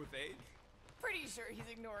dumber with age? Pretty sure he's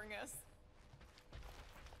ignoring us.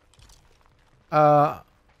 That's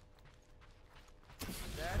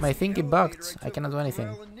My the thinking elevator bugged. I I took cannot with do anything.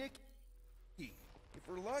 Corel and Nikki. If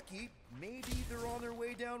we're lucky, maybe they're on their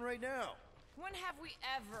way down right now. When have we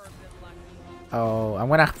ever been lucky? Oh, I'm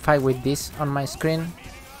gonna fight with this on my screen.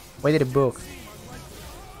 Where did it book? All I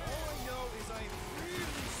know is I'm really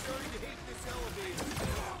starting to hate this elevator.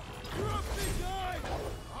 Drop the guy!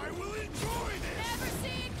 I will enjoy this! Never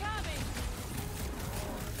see it coming!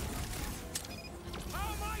 How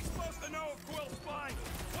am I supposed to know if Quill's fine?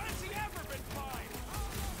 When has he ever been fine?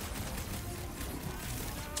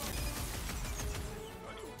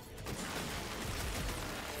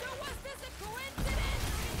 So was this a coincidence?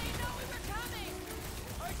 Or did they know we were coming?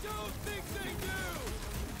 think they do?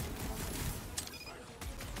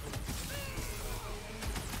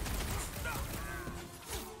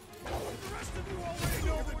 The rest of you already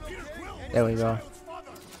know that Peter Quill There we is the go. child's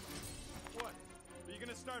father. What? Are you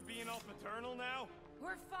gonna start being all paternal now?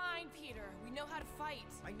 We're fine, Peter. We know how to fight.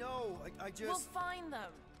 I know, I We'll just... find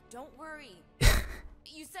them. Don't worry.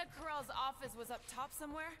 You said Corell's office was up top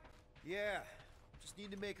somewhere? Yeah, just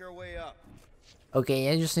need to make our way up.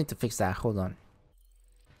 Okay, I just need to fix that. Hold on.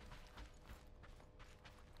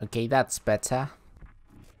 Okay, that's better.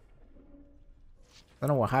 I don't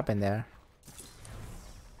know what happened there.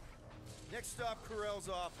 Next stop, Corell's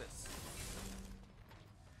office.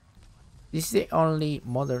 This is the only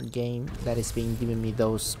modern game that is being giving me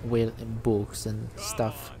those weird books and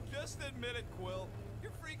stuff. Come on, just admit it, Quill.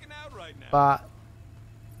 You're freaking out right now. But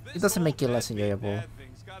This it doesn't make it whole less deadbeat enjoyable. dad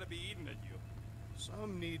thing's gotta be eating at you.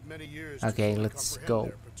 Some need many years Okay, to fully let's comprehend go.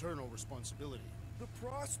 their paternal responsibility. The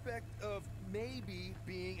prospect of maybe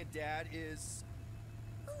being a dad is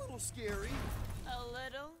a little scary. A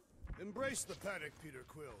little? Embrace the panic, Peter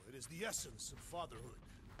Quill. It is the essence of fatherhood.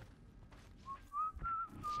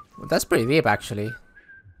 Well, that's pretty deep, actually.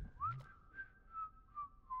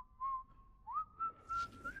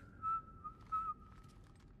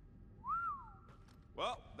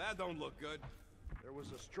 Well, that don't look good. There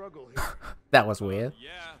was a struggle here. That was weird. Yeah,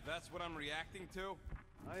 that's what I'm reacting to.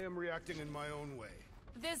 I am reacting in my own way.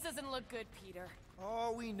 This doesn't look good, Peter.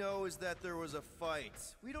 All we know is that there was a fight.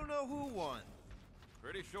 We don't know who won.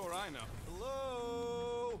 Pretty sure I know.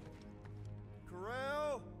 Hello?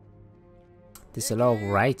 Corell? There's a lot of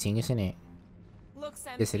writing, isn't it? Looks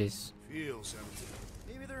empty. Yes, it is. Feels empty.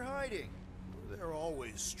 Maybe they're hiding. There are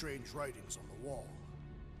always strange writings on the wall.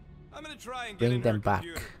 I'm gonna try and get Bring in them her back.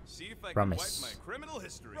 computer, see if I Promise. can wipe my criminal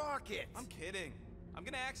history. Rocket! I'm kidding. I'm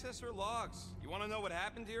gonna access her logs. You wanna know what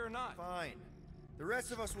happened here or not? Fine. The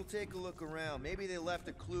rest of us will take a look around. Maybe they left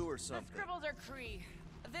a clue or The something. scribbles are Cree.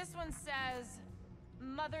 This one says,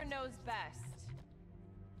 Mother knows best.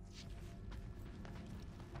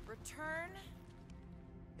 Return?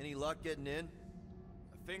 Any luck getting in?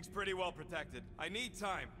 The thing's pretty well protected. I need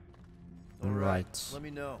time. Right. Let me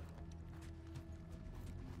know.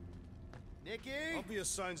 Nikki? Obvious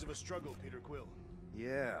signs of a struggle, Peter Quill.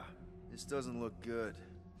 Yeah, this doesn't look good.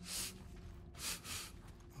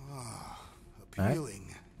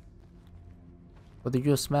 Appealing. What did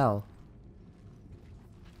you smell?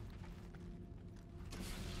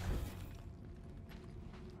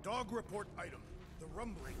 Dog report item. The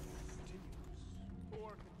rumbling continues.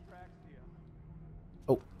 Poor Contraxia.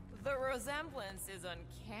 Oh, The resemblance is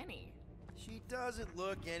uncanny. She doesn't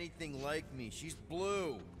look anything like me. She's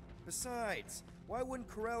blue. Besides, why wouldn't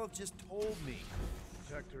Corell have just told me?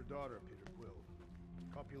 Protect her daughter, Peter Quill.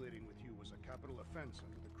 Copulating with you was a capital offense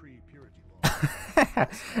under the Kree purity law.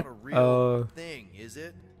 It's not a real Oh. thing, is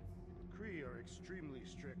it? Kree are extremely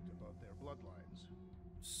strict about their bloodlines.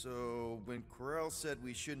 So, when Corell said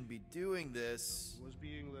we shouldn't be doing this... Was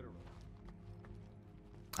being literal.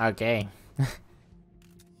 okay.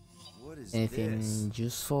 What is Anything this?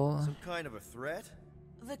 useful? Some kind of a threat?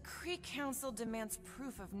 The Kree Council demands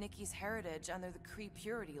proof of Nikki's heritage under the Kree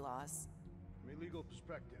purity laws. From a legal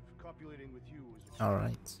perspective, copulating with you is All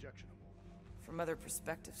right. objectionable. From other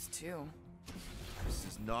perspectives, too. This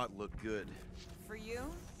does not look good. For you?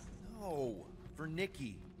 No, for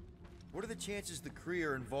Nikki. What are the chances the Kree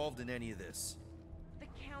are involved in any of this? The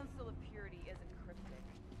Council of Purity isn't cryptic.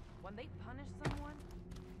 When they punish someone,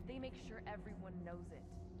 they make sure everyone knows it.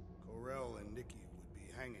 Corell and Nikki would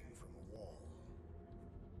be hanging from a wall.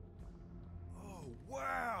 Oh,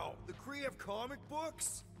 wow! The Kree have comic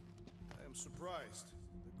books? I am surprised.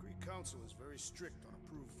 The Kree Council is very strict on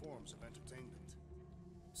approved forms of entertainment.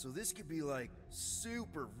 So this could be like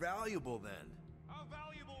super valuable then. How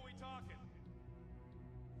valuable are we talking?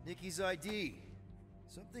 Nikki's ID.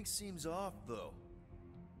 Something seems off though.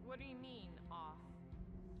 What do you mean, off?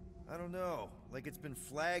 I don't know, like it's been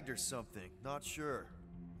flagged or something, not sure.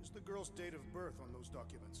 Is the girl's date of birth on those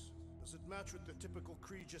documents? Does it match with the typical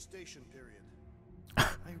Kree gestation period?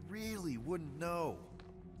 I really wouldn't know.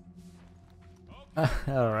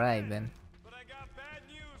 All right then. But I got bad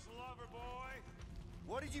news, lover boy.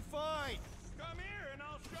 What did you find? Come here and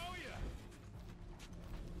I'll show you.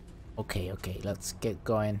 Okay, let's get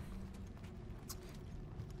going.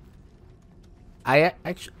 I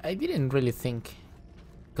didn't really think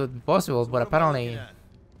it could be possible, but What am I apparently looking at?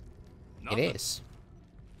 it Nothing. is.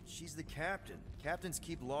 She's the captain. Captains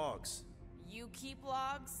keep logs. You keep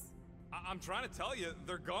logs? I'm trying to tell you,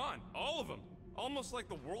 they're gone. All of them. Almost like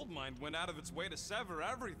the world mind went out of its way to sever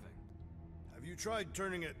everything. Have you tried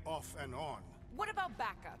turning it off and on? What about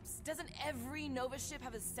backups? Doesn't every Nova ship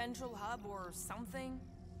have a central hub or something?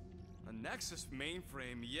 A Nexus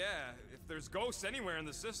mainframe, yeah. If there's ghosts anywhere in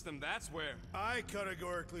the system, that's where. I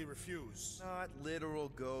categorically refuse. Not literal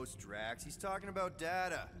ghost, Drax. He's talking about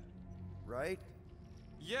data. Right?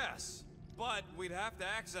 Yes, but we'd have to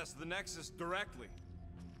access the Nexus directly.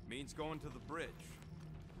 Means going to the bridge.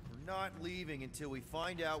 We're not leaving until we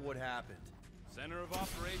find out what happened. Center of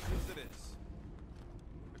operations it is.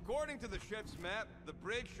 According to the ship's map, the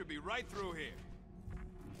bridge should be right through here.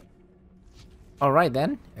 Alright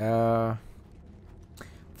then. For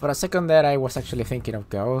a second there I was actually thinking of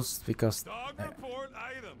ghosts because Dog report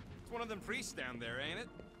item. It's one of them priests down there, ain't it?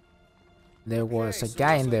 there was a so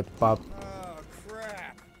guy it's in the pub Oh,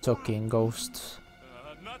 crap. talking ghosts.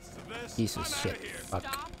 Nuts to this. Piece of I'm shit. outta here. Fuck.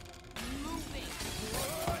 Stop moving.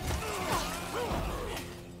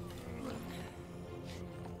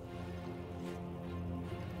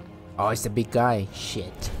 Oh, it's the big guy.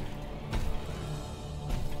 Shit.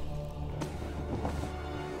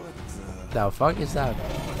 The fuck is that?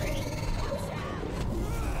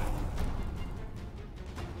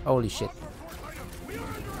 Holy shit. We are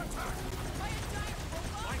under attack.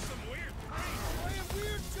 By some weird priest. By a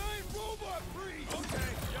weird giant robot priest!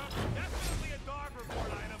 Okay, yup. Definitely a dog report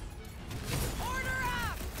item. Order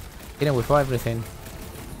up! Hitting with everything.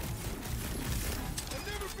 I've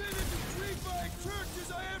never been in as tree-buying church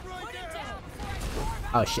as I am right Put it now! down before I carve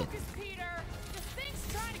out Oh, your shit. focus, Peter! This thing's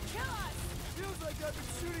trying to kill us! Feels like I've been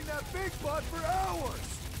shooting that big bot for hours!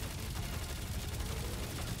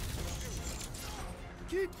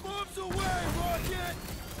 Keep bombs away, Rocket!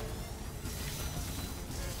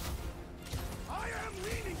 I am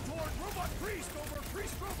leaning toward robot priest over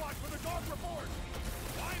priest robot for the dog report.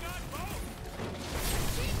 Why not both?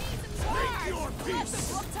 She needs a charge! your Let peace.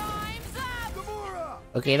 the book time's up!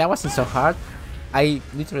 Gamora! Okay, that wasn't so hard. I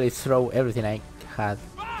literally throw everything I had.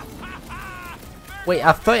 Wait,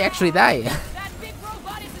 I thought I actually died. That big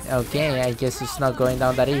robot is a Okay, spirit. I guess it's not going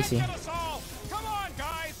down that easy. Get us all. Come on,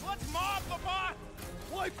 guys. Let's mob the bot.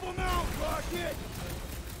 Wipe them out, Rocket!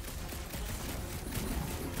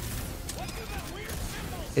 What is that weird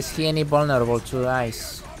symbol? Is he any vulnerable to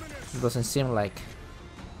ice? Doesn't seem like.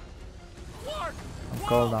 Clark.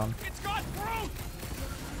 Cold Whoa, down. It's got growth.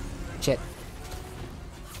 Shit.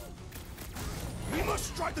 We must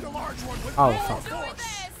strike the large one with Oh, all fuck. Go with force.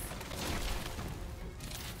 this!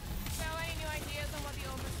 So, any new ideas on what the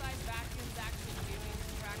oversized vacuum's actually doing to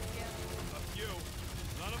track you? A few.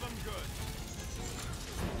 None of them good.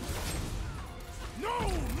 No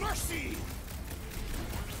mercy!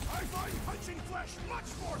 I find punching flesh much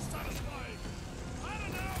more satisfying. I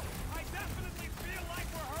don't know. I definitely feel like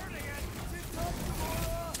we're hurting it.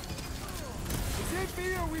 Is it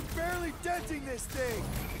me or are we barely denting this thing?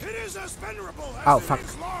 It is as venerable as Oh, it fuck.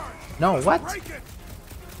 is large. No, Let's what? break it.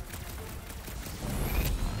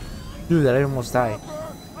 Dude, I almost died.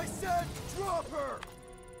 Her! I said drop her!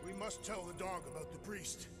 We must tell the dog about the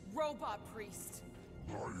priest. Robot priest.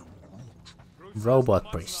 Groot says Robot the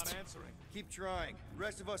mon's priest. not answering. Keep trying. The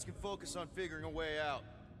rest of us can focus on figuring a way out.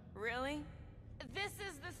 Really? This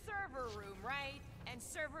is the server room, right? And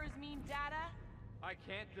servers mean data? I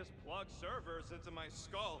can't just plug servers into my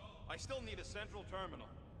skull. I still need a central terminal.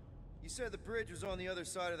 You said the bridge was on the other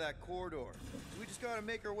side of that corridor. So we just gotta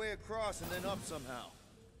make our way across and then up somehow.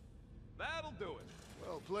 That'll do it.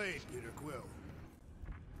 Well played, Peter Quill.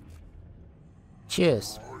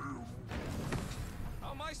 Cheers.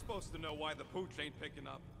 How am I supposed to know why the pooch ain't picking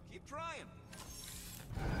up? Keep trying.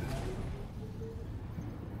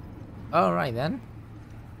 Alright then.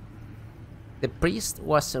 The priest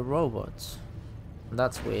was a robot.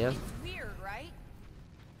 That's weird. It's weird, right?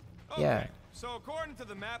 Okay, Yeah. so according to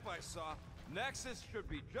the map I saw, Nexus should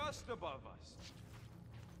be just above us.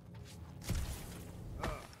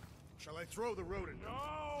 Shall I throw the rodent?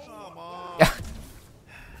 Come on.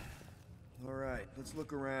 Alright, let's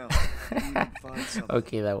look around. Maybe we can find something.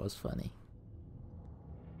 Okay, that was funny.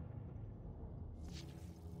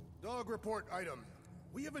 Dog report item.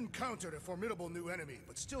 We have encountered a formidable new enemy,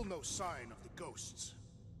 but still no sign of the ghosts.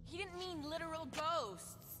 He didn't mean literal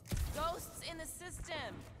ghosts. Ghosts in the system.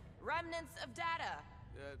 Remnants of data.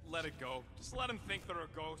 Let it go. Just let him think there are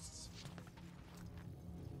ghosts.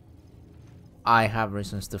 I have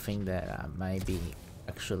reasons to think that might be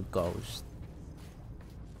actual ghost.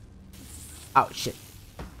 Oh shit.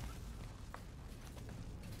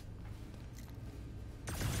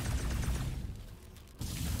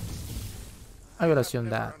 I will assume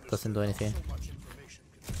that doesn't do anything. So much information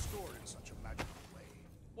can be stored in such a magical way.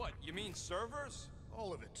 What, you mean servers?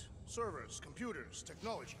 All of it. Servers, computers,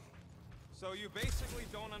 technology. So you basically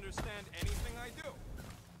don't understand anything I do.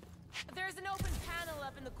 There's an open panel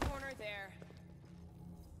up in the corner there.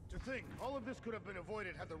 To think, all of this could have been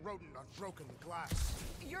avoided had the rodent not broken the glass.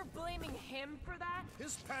 You're blaming him for that?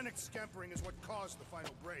 His panicked scampering is what caused the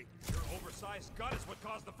final break. Your oversized gun is what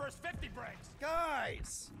caused the first 50 breaks.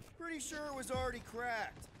 Guys! Pretty sure it was already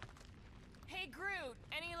cracked. Hey, Groot,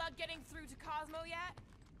 any luck getting through to Cosmo yet?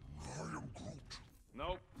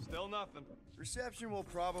 Nope, still nothing. Reception will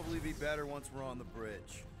probably be better once we're on the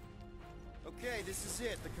bridge. Okay, this is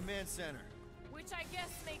it, the command center. Which I guess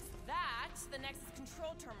makes that the Nexus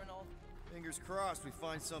control terminal. Fingers crossed we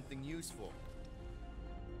find something useful.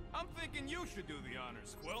 I'm thinking you should do the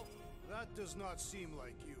honors, Quill. That does not seem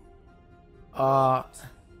like you. I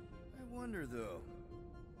wonder though.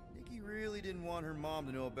 Nikki really didn't want her mom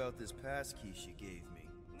to know about this passkey she gave me.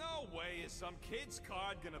 No way is some kid's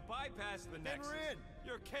card gonna bypass the Nexus. we're in.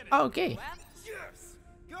 You're kidding. Okay. Yes!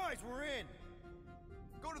 Guys, we're in!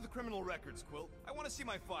 Go to the criminal records, Quill. I want to see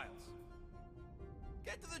my files.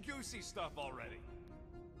 Get to the juicy stuff already.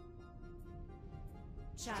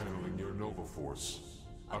 Channeling your Nova Force.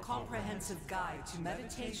 A comprehensive guide to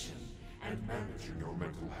meditation And managing your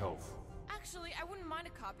mental health. Actually, I wouldn't mind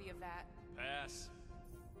a copy of that. Pass.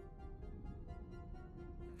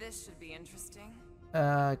 This should be interesting.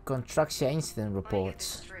 Contraxia incident Let me get this reports.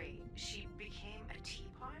 straight. She became a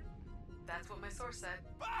teapot? That's what my source said.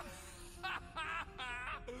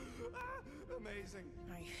 Amazing.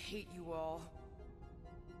 I hate you all.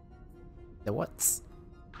 The what's?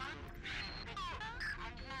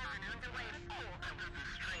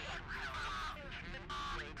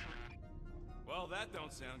 Well, that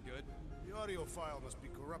don't sound good. The audio file must be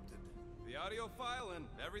corrupted. The audio file and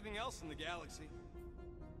everything else in the galaxy.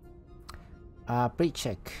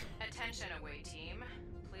 Pre-check. Attention away team.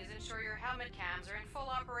 Please ensure your helmet cams are in full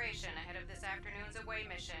operation ahead of this afternoon's away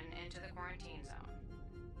mission into the quarantine zone.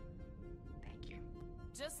 Thank you.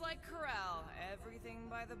 Just like Corral, everything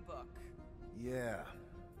by the book. Yeah.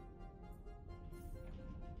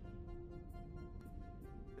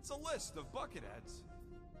 It's a list of bucketheads.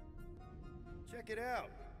 Check it out.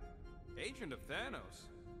 Agent of Thanos.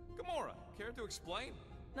 Gamora, care to explain?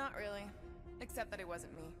 Not really. Except that it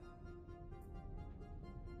wasn't me.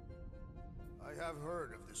 I have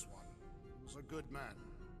heard of this one. He was a good man.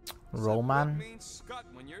 Roman. What means scut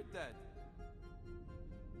when you're dead?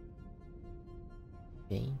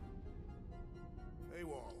 Okay.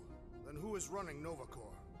 AWOL. Then who is running Nova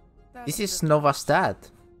Corps? This is Nova's dad,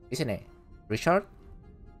 isn't it? Richard?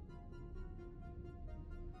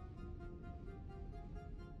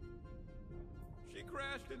 She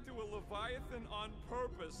crashed into a Leviathan on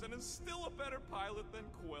purpose and is still a better pilot than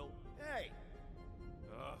Quill. Hey!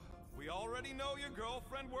 We already know your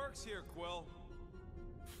girlfriend works here, Quill.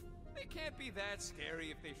 They can't be that scary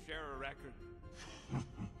if they share a record.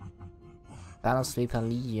 Thanos Lethal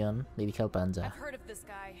Legion, Lethal Panda. I've heard of this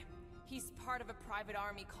guy. He's part of a private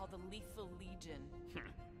army called the Lethal Legion.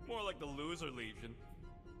 More like the Loser Legion.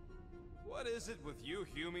 What is it with you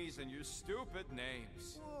Humies and your stupid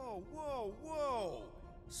names? Whoa, whoa, whoa!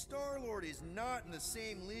 Star-Lord is not in the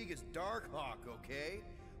same league as Darkhawk, okay?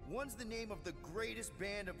 One's the name of the greatest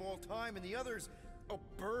band of all time, and the other's a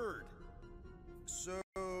bird. So,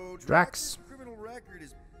 Drax. criminal record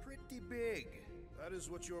is pretty big. That is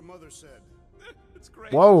what your mother said. It's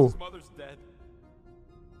great. Whoa. His mother's dead.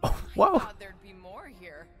 Oh, I whoa. thought there'd be more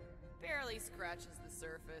here. Barely scratches the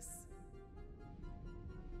surface.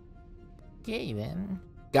 Okay then.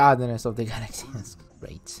 Guardians of the Galaxy. That's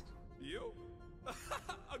great. You?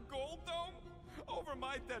 A gold dome? Over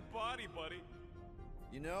my dead body, buddy.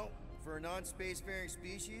 You know, for a non-spacefaring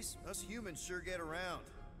species, us humans sure get around.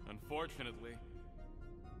 Unfortunately.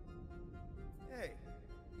 Hey,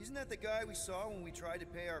 isn't that the guy we saw when we tried to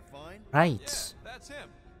pay our fine? Right. Yeah, that's him.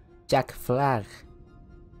 Jack Flag.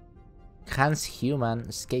 Transhuman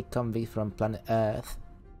escape convict from planet Earth.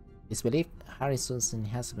 It's believed Harrison's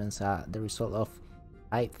enhancements are the result of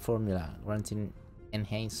hype formula granting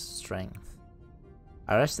enhanced strength.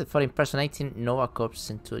 Arrested for impersonating Nova Corps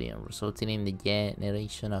Centurion, resulting in the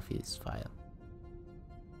generation of his file.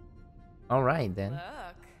 Alright then.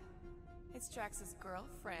 Look. It's Drax's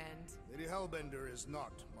girlfriend. Lady Hellbender is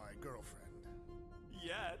not my girlfriend.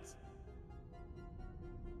 Yet.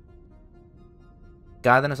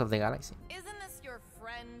 Guardians of the Galaxy. Isn't this your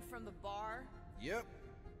friend from the bar? Yep.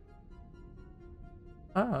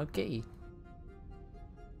 Oh, okay.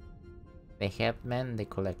 The Headman, the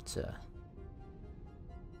Collector.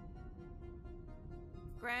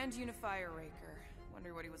 Grand Unifier Raker.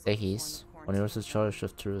 Wonder what he was There looking he for is. in the quarantine Universal zone. Charge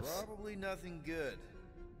of Truth. Probably nothing good.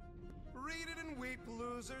 Read it and weep,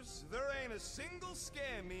 losers. There ain't a single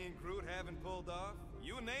scam me and Groot haven't pulled off.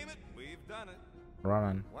 You name it, we've done it.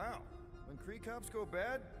 Ronan. Wow. When Kree cops go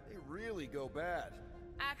bad, they really go bad.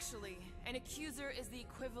 Actually, an accuser is the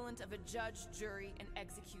equivalent of a judge, jury, and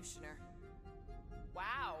executioner.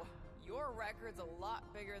 Wow, your record's a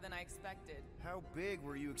lot bigger than I expected. How big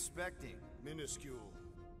were you expecting? Minuscule.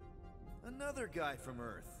 Another guy from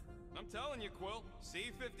Earth. I'm telling you, Quill,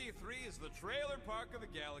 C-53 is the trailer park of the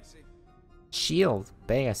galaxy. Shield,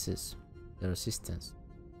 Pegasus, the Resistance.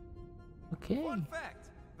 Okay. Fun fact,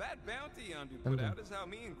 that bounty you put out is how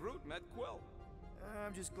me and Groot met Quill.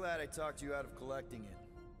 I'm just glad I talked you out of collecting it.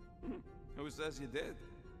 Who says you did?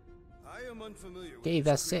 I am unfamiliar with Okay, this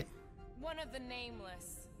that's creed. it. One of the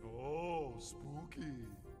nameless. Oh, spooky.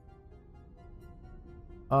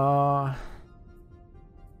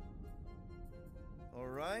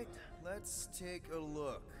 Alright, let's take a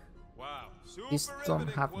look. Wow, super These don't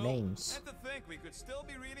riveting, have Quill. names. And to think we could still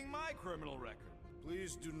be reading my criminal record.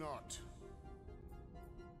 Please do not.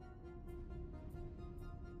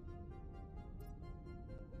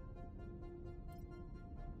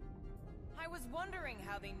 I was wondering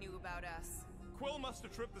how they knew about us. Quill must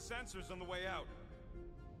have tripped the sensors on the way out.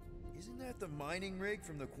 Isn't that the mining rig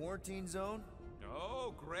from the quarantine zone?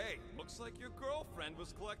 Oh, great. Looks like your girlfriend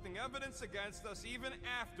was collecting evidence against us even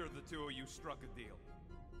after the two of you struck a deal.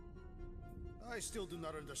 I still do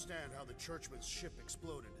not understand how the Churchman's ship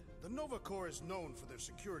exploded. The Nova Corps is known for their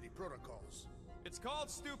security protocols. It's called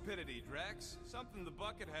stupidity, Drax. Something the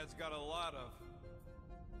Buckethead's got a lot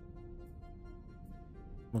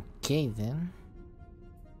of. Okay then.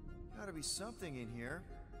 Gotta be something in here.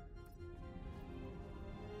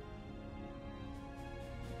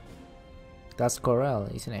 That's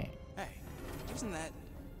Corel, isn't it? Hey, isn't that...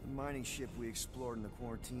 The mining ship we explored in the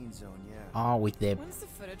quarantine zone, yeah. Oh, with the When's the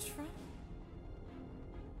footage from?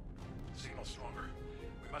 Signal stronger.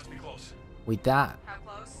 We must be close. with that How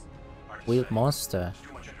close? Hard to weird say. monster. There's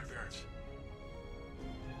too much interference.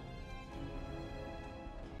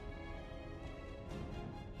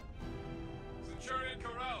 Centurion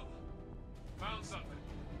Corral. Found something.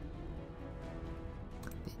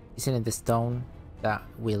 Isn't it the stone that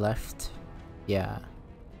we left? Yeah.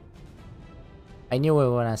 I knew we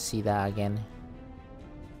were gonna see that again.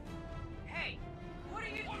 Hey, what are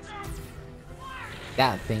you...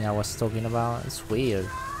 That thing I was talking about, it's weird.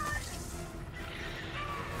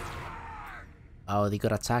 Oh, they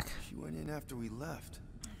got attacked. She went in after we left.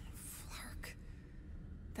 Flark.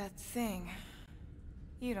 That thing.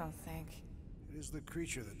 You don't think. It is the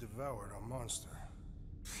creature that devoured our monster.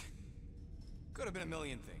 Could have been a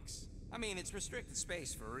million things. I mean, it's restricted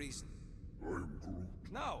space for a reason. I am Groot.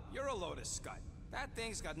 No, you're a load of scud. That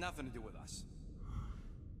thing's got nothing to do with us.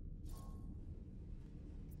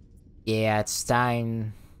 Yeah, it's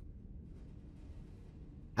time.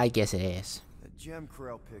 I guess it is. That gem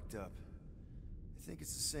Corral picked up. I think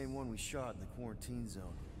it's the same one we shot in the quarantine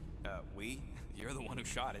zone. We? You're the one who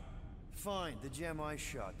shot it. Fine, the gem I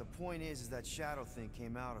shot. The point is that shadow thing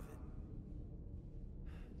came out of it.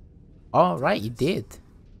 Oh, right, you did.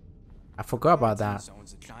 I forgot about that.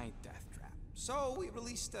 Zone's a giant death trap. So we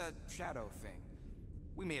released a shadow thing.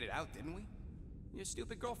 We made it out, didn't we? Your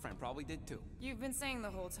stupid girlfriend probably did too. You've been saying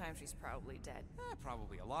the whole time she's probably dead.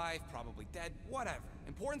 Probably alive, probably dead, whatever.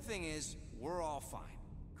 Important thing is, we're all fine.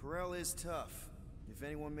 Corral is tough. If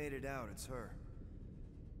anyone made it out, it's her.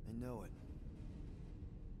 I know it.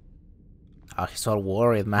 Oh, he's all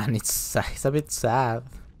worried, man. It's a bit sad.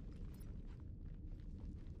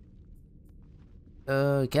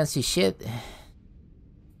 Can't see shit.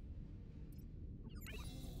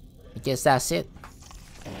 I guess that's it.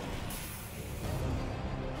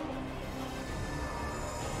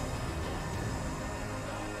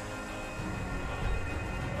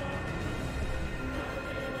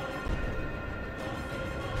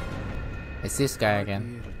 It's this guy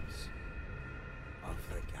again. Of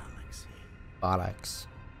the galaxy. Bollocks.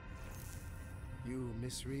 You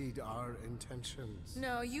misread our intentions.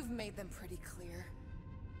 No, you've made them pretty clear.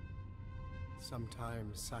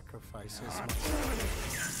 Sometimes sacrifices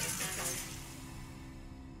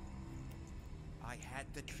I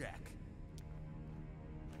had to check.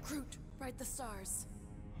 Groot, write the stars.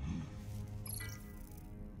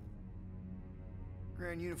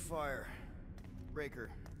 Grand Unifier. Breaker.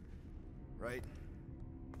 Right?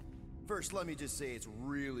 First, let me just say it's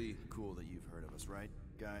really cool that you've heard of us, right,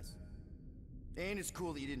 guys? And it's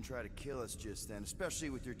cool that you didn't try to kill us just then, especially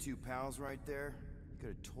with your two pals right there. You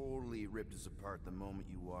could have totally ripped us apart the moment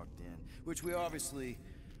you walked in, which we obviously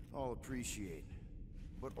all appreciate.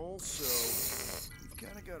 But also, we've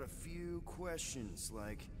kind of got a few questions,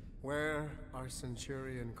 like... Where are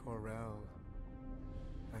Centurion Corel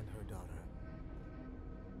and her daughter?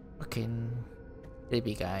 Fucking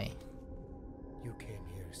creepy guy. You came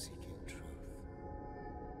here seeking truth.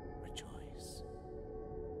 Rejoice.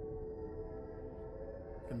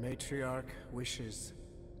 The matriarch wishes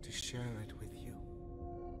to share it with you.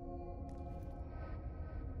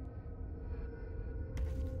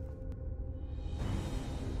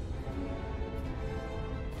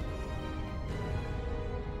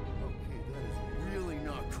 Okay, that is really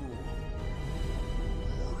not cool.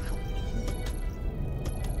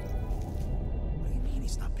 What do you mean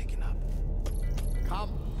he's not picking up?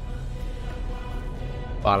 Come.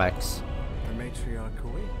 Bollocks. The matriarch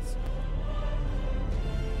awaits.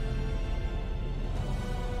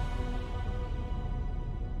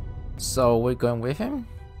 So we're going with him?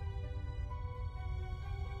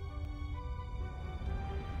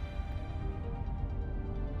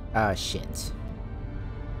 Ah, shit.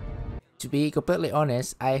 To be completely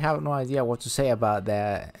honest, I have no idea what to say about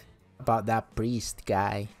that priest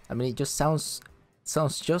guy. I mean, it just sounds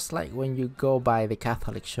just like when you go by the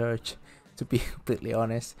Catholic Church. To be completely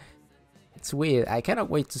honest, it's weird. I cannot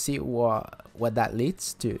wait to see what that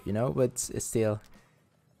leads to, you know. But still,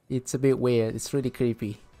 it's a bit weird. It's really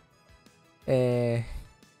creepy. Yeah,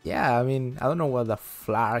 I mean, I don't know what the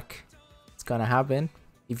flark is gonna happen.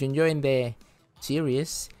 If you're enjoying the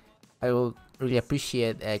series, I will really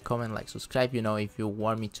appreciate a comment, like, subscribe, you know, if you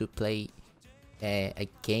want me to play a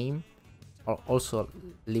game, or also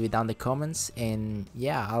leave it down in the comments. And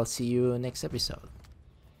yeah, I'll see you next episode.